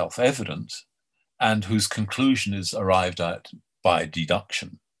are self-evident and whose conclusion is arrived at by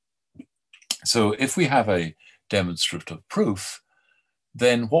deduction. So if we have a demonstrative proof,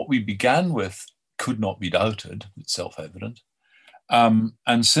 then what we began with could not be doubted, it's self-evident.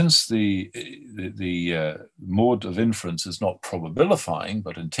 And since the mode of inference is not probabilifying,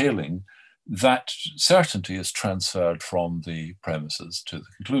 but entailing, that certainty is transferred from the premises to the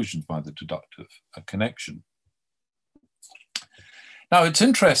conclusions by the deductive connection. Now, it's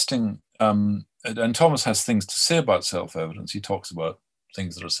interesting, and Thomas has things to say about self-evidence. He talks about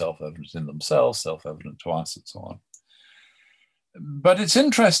things that are self-evident in themselves, self-evident to us, and so on. But it's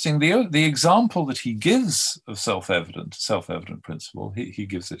interesting, the example that he gives of self-evident principle, he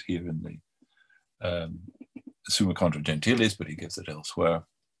gives it here in the Summa Contra Gentiles, but he gives it elsewhere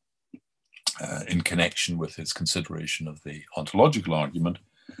in connection with his consideration of the ontological argument,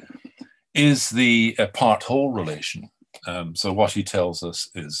 is the part-whole relation. So what he tells us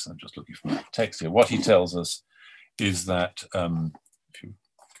is, I'm just looking for the text here, what he tells us is that, if you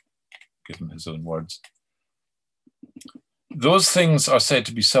give him his own words, those things are said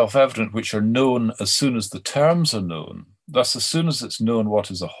to be self-evident which are known as soon as the terms are known. Thus, as soon as it's known what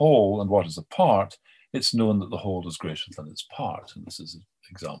is a whole and what is a part, it's known that the whole is greater than its part. And this is an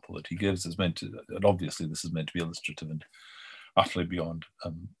example that he gives, is meant to, and obviously this is meant to be illustrative and utterly beyond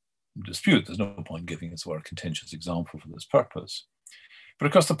dispute. There's no point giving us a contentious example for this purpose. But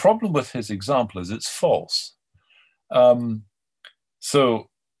of course, the problem with his example is it's false. So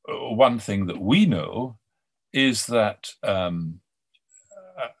one thing that we know is that a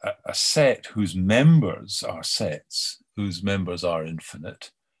set whose members are sets, whose members are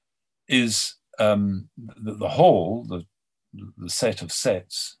infinite, is the whole, the set of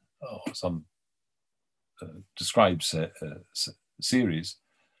sets, or some described series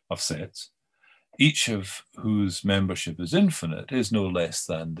of sets, each of whose membership is infinite, is no less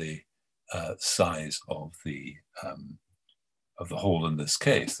than the size of the whole in this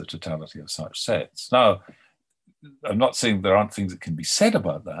case, the totality of such sets. Now, I'm not saying there aren't things that can be said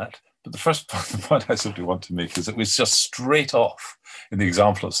about that, but the first point I simply want to make is that we're just straight off in the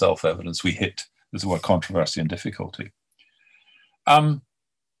example of self-evidence, we hit this word controversy and difficulty. And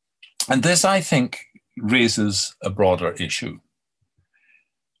this, I think, raises a broader issue,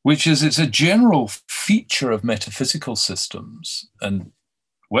 which is it's a general feature of metaphysical systems, and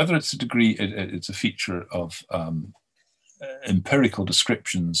whether it's it's a feature of empirical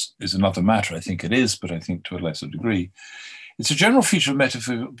descriptions is another matter. I think it is, but I think to a lesser degree. It's a general feature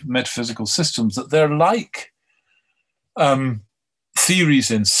of metaphysical systems that they're like theories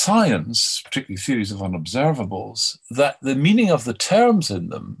in science, particularly theories of unobservables, that the meaning of the terms in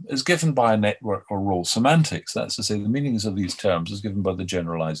them is given by a network or role semantics. That's to say, the meanings of these terms is given by the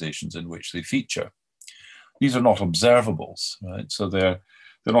generalizations in which they feature. These are not observables, right? So they're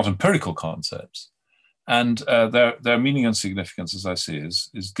not empirical concepts. And their meaning and significance, as I say,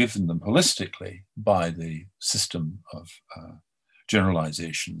 is given them holistically by the system of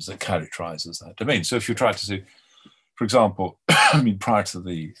generalizations that characterizes that domain. So if you try to say, for example, I mean, prior to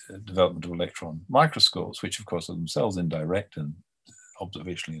the development of electron microscopes, which of course are themselves indirect and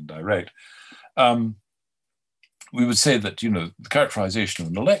observationally indirect, we would say that, the characterization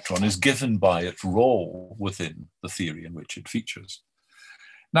of an electron is given by its role within the theory in which it features.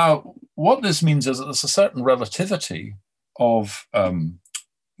 Now, what this means is that there's a certain relativity of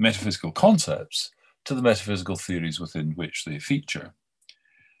metaphysical concepts to the metaphysical theories within which they feature.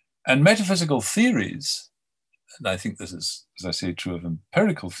 And metaphysical theories, and I think this is, as I say, true of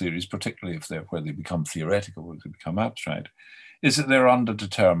empirical theories, particularly where they become theoretical, where they become abstract, is that they're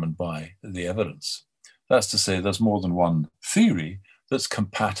underdetermined by the evidence. That's to say, there's more than one theory that's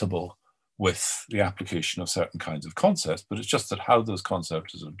compatible with the application of certain kinds of concepts, but it's just that how those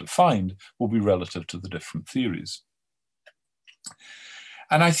concepts are defined will be relative to the different theories.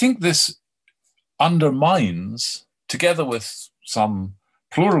 And I think this undermines, together with some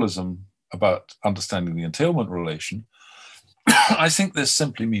pluralism about understanding the entailment relation, I think this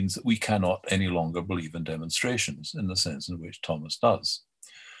simply means that we cannot any longer believe in demonstrations in the sense in which Thomas does.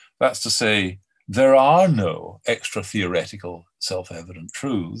 That's to say, there are no extra theoretical self-evident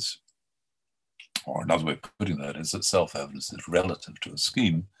truths, or another way of putting that is that self-evidence is relative to a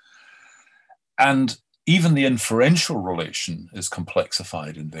scheme. And even the inferential relation is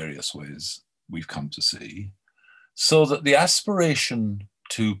complexified in various ways, we've come to see, so that the aspiration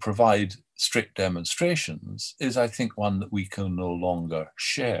to provide strict demonstrations is, I think, one that we can no longer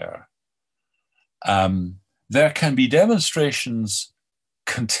share. There can be demonstrations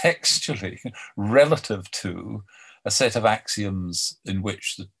contextually relative to a set of axioms in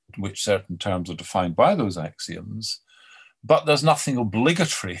which certain terms are defined by those axioms, but there's nothing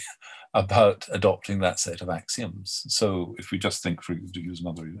obligatory about adopting that set of axioms. So if we just think, to use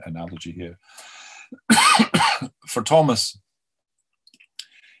another analogy here, for Thomas,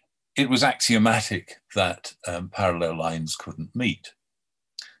 it was axiomatic that parallel lines couldn't meet.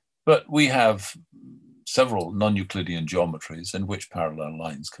 But we have several non-Euclidean geometries in which parallel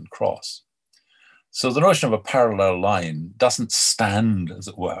lines can cross. So the notion of a parallel line doesn't stand, as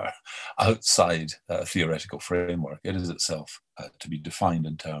it were, outside a theoretical framework. It is itself to be defined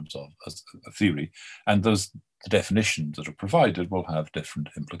in terms of a theory, and the definitions that are provided will have different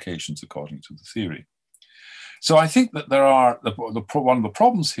implications according to the theory. So I think that there are, one of the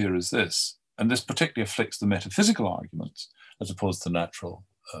problems here is this, and this particularly afflicts the metaphysical arguments as opposed to natural,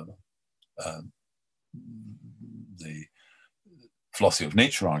 the philosophy of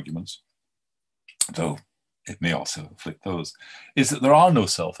nature arguments, though it may also afflict those, is that there are no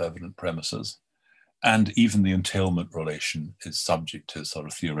self-evident premises, and even the entailment relation is subject to sort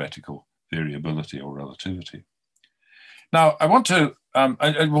of theoretical variability or relativity. Now, I want to,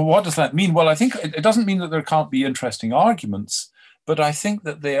 what does that mean? Well, I think it doesn't mean that there can't be interesting arguments, but I think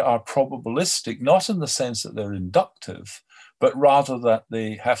that they are probabilistic, not in the sense that they're inductive, but rather that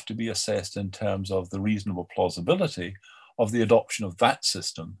they have to be assessed in terms of the reasonable plausibility of the adoption of that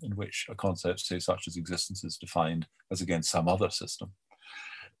system in which a concept, say, such as existence is defined as against some other system.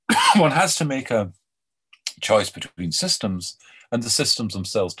 One has to make a choice between systems, and the systems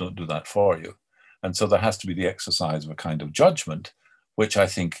themselves don't do that for you. And so there has to be the exercise of a kind of judgment, which I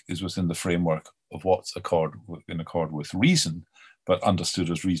think is within the framework of what's in accord with reason, but understood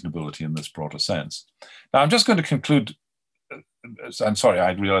as reasonability in this broader sense. Now, I'm just going to conclude. I'm sorry,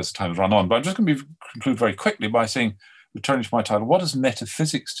 I realize the time has run on, but I'm just going to conclude very quickly by saying, returning to my title, what has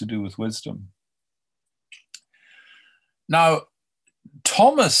metaphysics to do with wisdom? Now,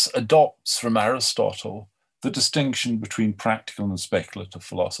 Thomas adopts from Aristotle the distinction between practical and speculative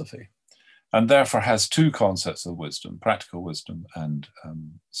philosophy, and therefore has two concepts of wisdom, practical wisdom and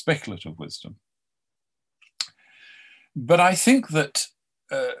speculative wisdom. But I think that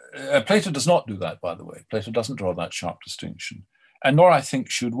Plato does not do that, by the way. Plato doesn't draw that sharp distinction, and nor I think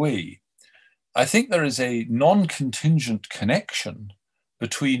should we. I think there is a non-contingent connection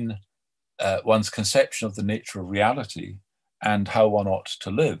between one's conception of the nature of reality and how one ought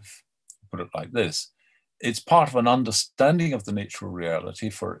to live. Put it like this: it's part of an understanding of the nature of reality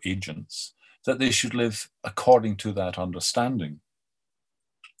for agents that they should live according to that understanding.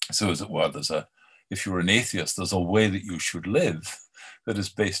 So, as it were, if you're an atheist, there's a way that you should live that is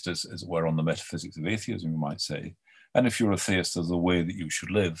based, as it were, on the metaphysics of atheism, you might say. And if you're a theist, there's a way that you should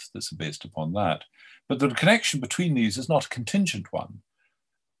live that's based upon that. But the connection between these is not a contingent one.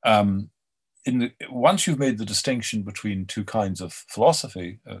 Once you've made the distinction between two kinds of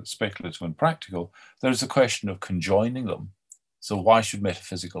philosophy, speculative and practical, there's a question of conjoining them. So why should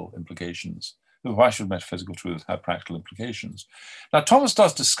metaphysical truths have practical implications? Now, Thomas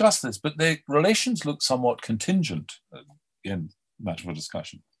does discuss this, but the relations look somewhat contingent. Again, matter for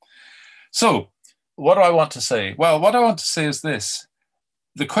discussion. So, what do I want to say? Well, what I want to say is this: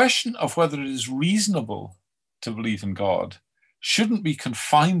 the question of whether it is reasonable to believe in God shouldn't be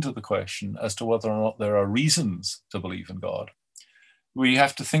confined to the question as to whether or not there are reasons to believe in God. We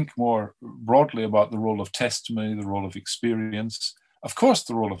have to think more broadly about the role of testimony, the role of experience, of course,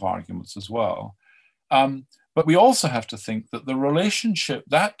 the role of arguments as well. But we also have to think that the relationship,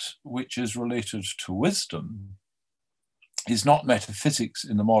 that which is related to wisdom, is not metaphysics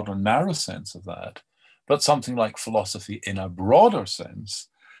in the modern narrow sense of that, but something like philosophy in a broader sense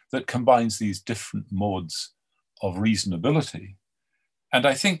that combines these different modes of reasonability. And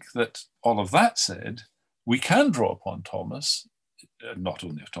I think that all of that said, we can draw upon Thomas, not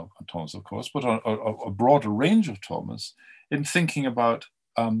only upon Thomas, of course, but on a broader range of Thomas in thinking about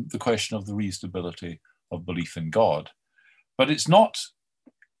the question of the reasonability of belief in God. But it's not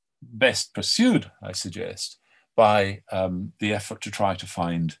best pursued, I suggest, by the effort to try to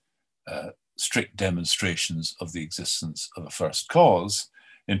find strict demonstrations of the existence of a first cause,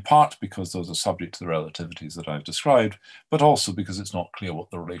 in part because those are subject to the relativities that I've described, but also because it's not clear what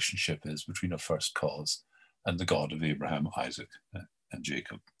the relationship is between a first cause and the God of Abraham, Isaac, and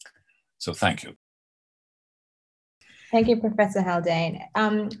Jacob. So thank you. Thank you, Professor Haldane.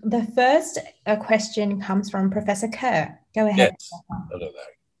 The first question comes from Professor Kerr. Go ahead. Yes. Hello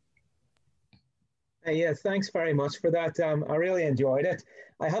there. Yes, thanks very much for that. I really enjoyed it.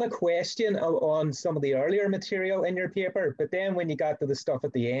 I had a question on some of the earlier material in your paper, but then when you got to the stuff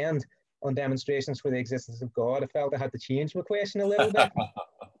at the end on demonstrations for the existence of God, I felt I had to change my question a little bit.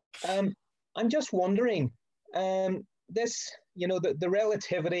 I'm just wondering, the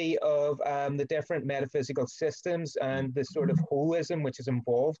relativity of the different metaphysical systems and the sort of holism which is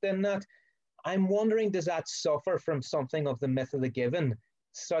involved in that, I'm wondering, does that suffer from something of the myth of the given,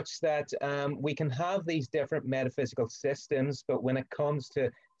 such that we can have these different metaphysical systems, but when it comes to,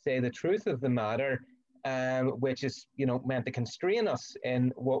 say, the truth of the matter, which is, meant to constrain us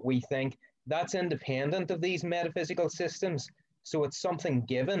in what we think, that's independent of these metaphysical systems. So it's something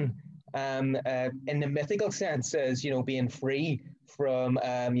given in the mythical sense as, being free from,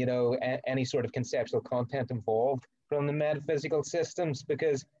 any sort of conceptual content involved from the metaphysical systems.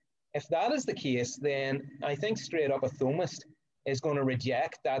 Because if that is the case, then I think straight up a Thomist is going to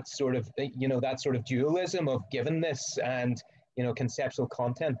reject that sort of, dualism of givenness and, conceptual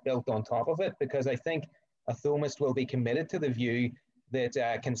content built on top of it. Because I think a Thomist will be committed to the view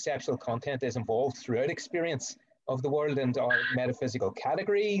that conceptual content is involved throughout experience of the world, and our metaphysical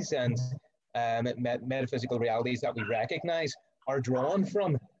categories and metaphysical realities that we recognize are drawn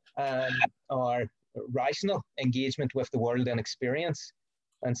from our rational engagement with the world and experience.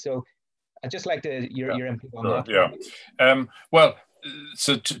 And so I'd just like to your input on that. Yeah. Well,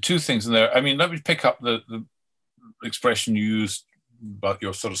 so two things in there. I mean, let me pick up the expression you used about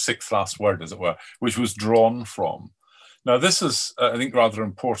your sort of sixth last word, as it were, which was drawn from. Now, this is, I think, rather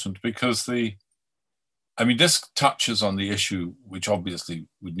important because this touches on the issue, which obviously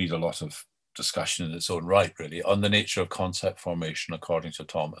would need a lot of discussion in its own right, really, on the nature of concept formation, according to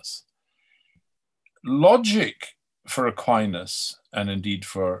Thomas. Logic for Aquinas, and indeed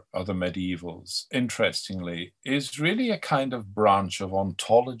for other medievals, interestingly, is really a kind of branch of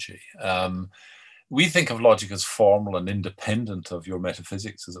ontology. We think of logic as formal and independent of your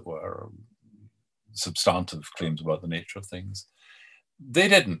metaphysics, as it were, or substantive claims about the nature of things. They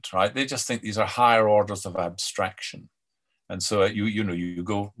didn't, right? They just think these are higher orders of abstraction. And so you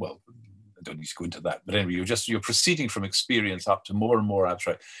go, well, I don't need to go into that, but anyway, you're proceeding from experience up to more and more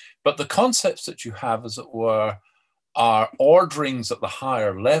abstract. But the concepts that you have, as it were, are orderings at the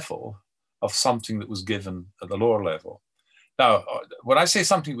higher level of something that was given at the lower level. Now, when I say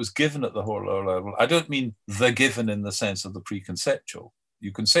something was given at the lower level, I don't mean the given in the sense of the preconceptual.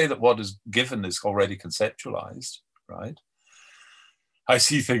 You can say that what is given is already conceptualized, right? I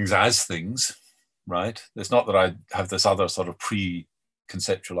see things as things, right? It's not that I have this other sort of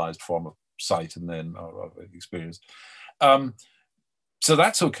pre-conceptualized form of sight and then or experience. So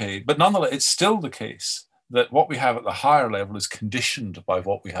that's okay, but nonetheless, it's still the case that what we have at the higher level is conditioned by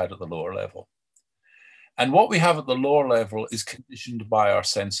what we had at the lower level. And what we have at the lower level is conditioned by our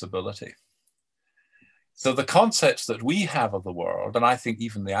sensibility. So the concepts that we have of the world, and I think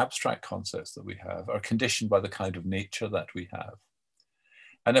even the abstract concepts that we have, are conditioned by the kind of nature that we have.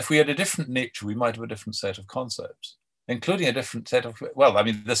 And if we had a different nature, we might have a different set of concepts, including a different set of,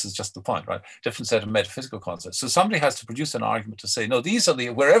 this is just the point, right? Different set of metaphysical concepts. So somebody has to produce an argument to say, no, these are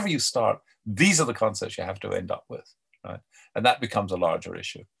wherever you start, these are the concepts you have to end up with, right? And that becomes a larger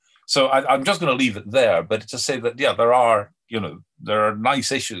issue. So I'm just going to leave it there, but to say that, yeah, there are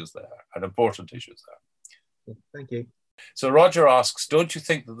nice issues there and important issues there. Thank you. So Roger asks, don't you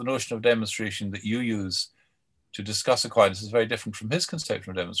think that the notion of demonstration that you use to discuss Aquinas is very different from his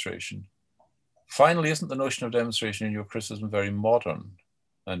conception of demonstration? Finally, isn't the notion of demonstration in your criticism very modern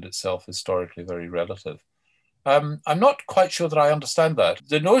and itself historically very relative? I'm not quite sure that I understand that.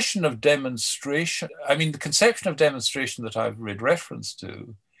 The notion of demonstration, the conception of demonstration that I've read reference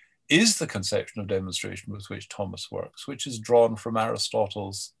to is the conception of demonstration with which Thomas works, which is drawn from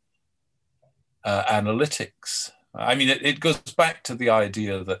Aristotle's analytics. It goes back to the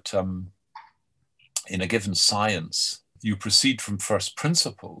idea that in a given science, you proceed from first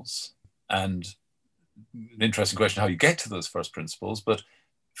principles, and an interesting question how you get to those first principles, but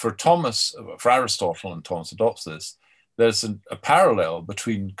for Aristotle, and Thomas adopts this, there's a parallel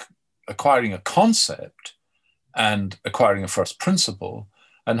between acquiring a concept and acquiring a first principle,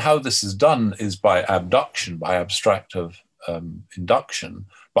 and how this is done is by abduction, by abstractive induction,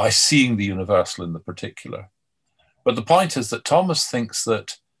 by seeing the universal in the particular. But the point is that Thomas thinks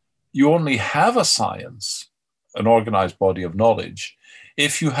that you only have a science, an organized body of knowledge,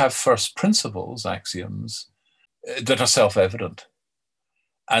 if you have first principles, axioms, that are self-evident.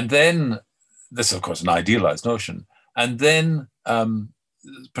 And then, this is of course an idealized notion, and then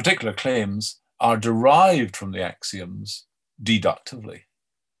particular claims are derived from the axioms deductively.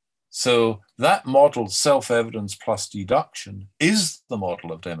 So that model, self-evidence plus deduction, is the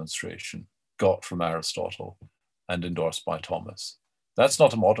model of demonstration got from Aristotle and endorsed by Thomas. That's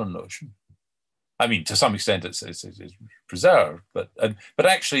not a modern notion. I mean, to some extent, it's preserved, but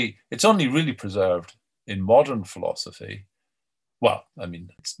actually, it's only really preserved in modern philosophy. Well, I mean,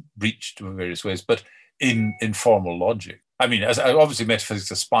 it's breached in various ways, but in formal logic. I mean, obviously, metaphysics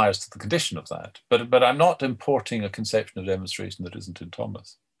aspires to the condition of that, but I'm not importing a conception of demonstration that isn't in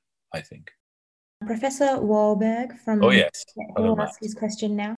Thomas, I think. Professor Wahlberg from will ask his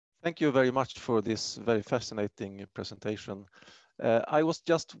question now. Thank you very much for this very fascinating presentation. I was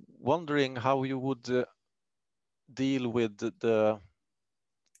just wondering how you would deal with the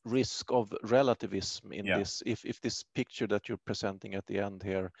risk of relativism in this, if this picture that you're presenting at the end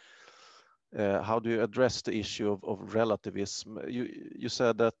here, how do you address the issue of relativism? You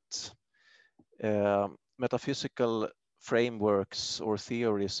said that metaphysical frameworks or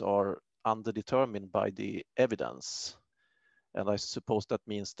theories are underdetermined by the evidence. And I suppose that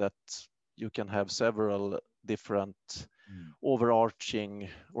means that you can have several different overarching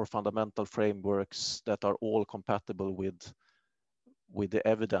or fundamental frameworks that are all compatible with the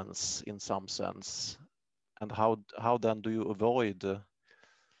evidence in some sense. And how then do you avoid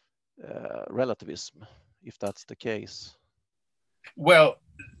relativism if that's the case? Well,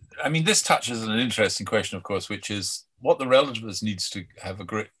 I mean, this touches on an interesting question, of course, which is what the relativist needs to have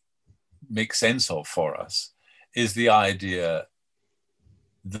make sense of for us is the idea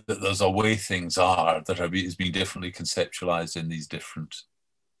that there's a way things are that is being differently conceptualized in these different,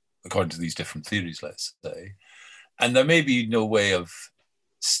 according to these different theories, let's say. And there may be no way of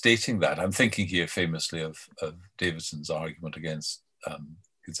stating that. I'm thinking here famously of Davidson's argument against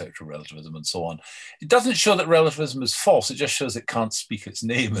conceptual relativism and so on. It doesn't show that relativism is false. It just shows it can't speak its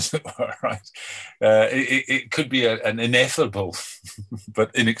name, as it were, right? It could be an ineffable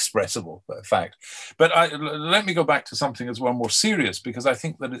but inexpressible fact. But let me go back to something as well more serious, because I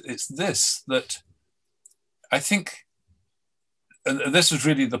think that it's this that I think, and this is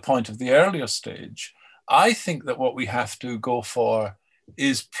really the point of the earlier stage, I think that what we have to go for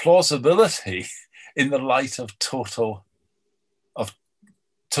is plausibility in the light of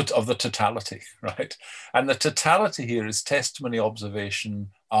the totality, right? And the totality here is testimony,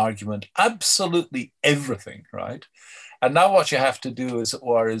 observation, argument, absolutely everything, right? And now what you have to do is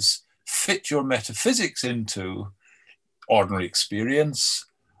fit your metaphysics into ordinary experience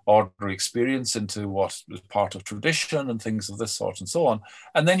into what is part of tradition and things of this sort and so on.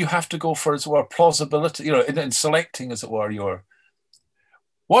 And then you have to go for, as it were, plausibility, in selecting, as it were,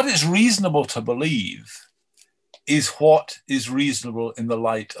 what is reasonable to believe is what is reasonable in the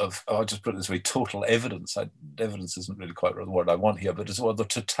light of, I'll just put it this way, total evidence. Evidence isn't really quite the word I want here, but as well the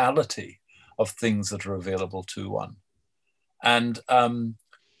totality of things that are available to one. And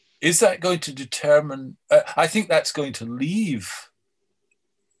is that going to determine, I think that's going to leave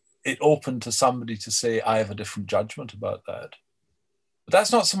it open to somebody to say, I have a different judgment about that. But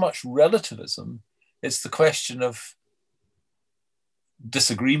that's not so much relativism, it's the question of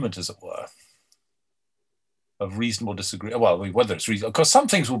disagreement, as it were. Of reasonable disagreement. Well, whether it's reasonable, because some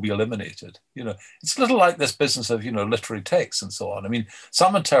things will be eliminated. It's a little like this business of, literary texts and so on. I mean,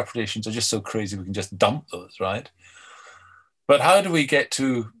 some interpretations are just so crazy we can just dump those, right? But how do we get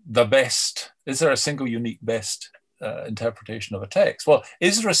to the best? Is there a single unique best interpretation of a text? Well,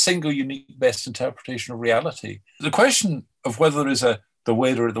 is there a single unique best interpretation of reality? The question of whether there is the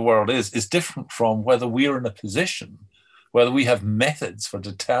way the world is different from whether we're in a position, whether we have methods for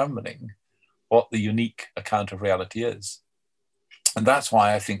determining what the unique account of reality is. And that's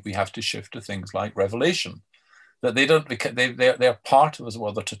why I think we have to shift to things like revelation, that they're part of, as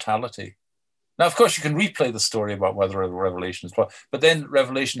well, the totality. Now, of course, you can replay the story about whether a revelation is, but then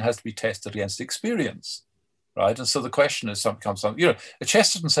revelation has to be tested against experience, right? And so the question is,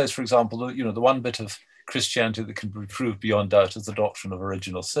 Chesterton says, for example, the one bit of Christianity that can be proved beyond doubt is the doctrine of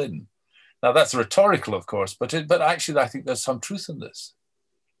original sin. Now, that's rhetorical, of course, but actually, I think there's some truth in this.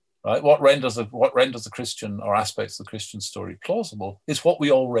 Right? What renders the Christian or aspects of the Christian story plausible is what we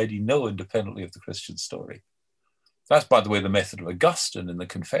already know independently of the Christian story. That's, by the way, the method of Augustine in the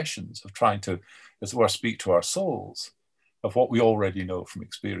Confessions, of trying to, as it were, speak to our souls of what we already know from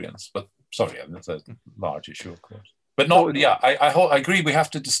experience. But sorry, that's a large issue, of course. But not, I agree. We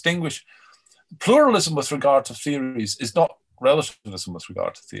have to distinguish. Pluralism with regard to theories is not relativism with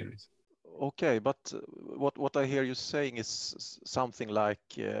regard to theories. Okay, but what I hear you saying is something like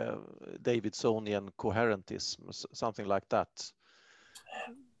Davidsonian coherentism, something like that.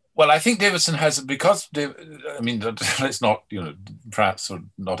 Well, I think Davidson has, because, I mean, let's not, perhaps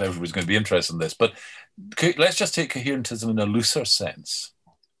not everybody's going to be interested in this, but let's just take coherentism in a looser sense,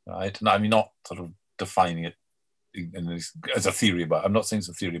 right? And I mean, not sort of defining it as a theory about, I'm not saying it's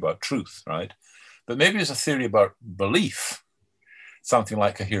a theory about truth, right? But maybe it's a theory about belief. Something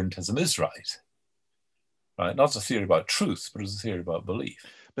like coherentism is right? Not as a theory about truth, but as a theory about belief.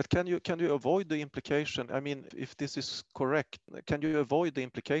 But can you avoid the implication? I mean, if this is correct, can you avoid the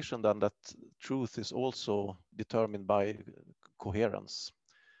implication then that truth is also determined by coherence?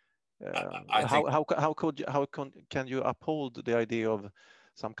 Can you uphold the idea of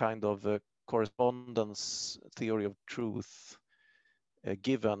some kind of correspondence theory of truth,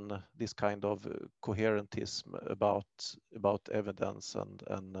 given this kind of coherentism about evidence and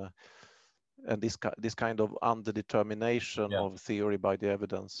this kind of underdetermination of theory by the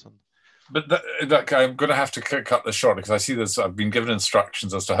evidence? But that I'm going to have to cut this short, because I see this. I've been given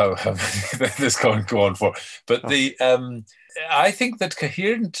instructions as to how this can go on for. But I think that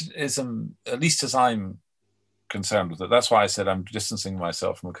coherentism, at least as I'm concerned with it, that's why I said I'm distancing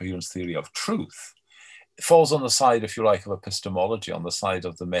myself from a coherence theory of truth. It falls on the side, if you like, of epistemology, on the side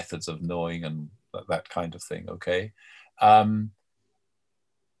of the methods of knowing and that kind of thing. Okay, and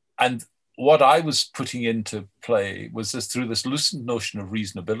what I was putting into play was through this loosened notion of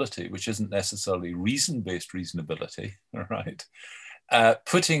reasonability, which isn't necessarily reason-based reasonability, right?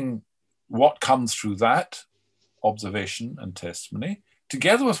 Putting what comes through that observation and testimony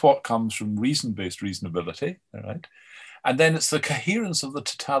together with what comes from reason-based reasonability, right? And then it's the coherence of the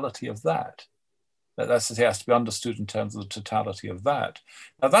totality of that. That has to be understood in terms of the totality of that.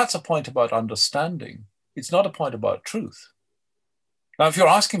 Now, that's a point about understanding. It's not a point about truth. Now, if you're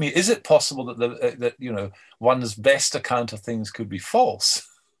asking me, is it possible that one's best account of things could be false?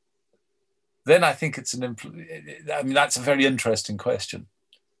 Then I think that's a very interesting question.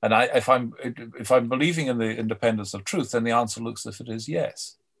 And if I'm believing in the independence of truth, then the answer looks as if it is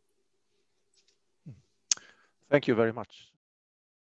yes. Thank you very much.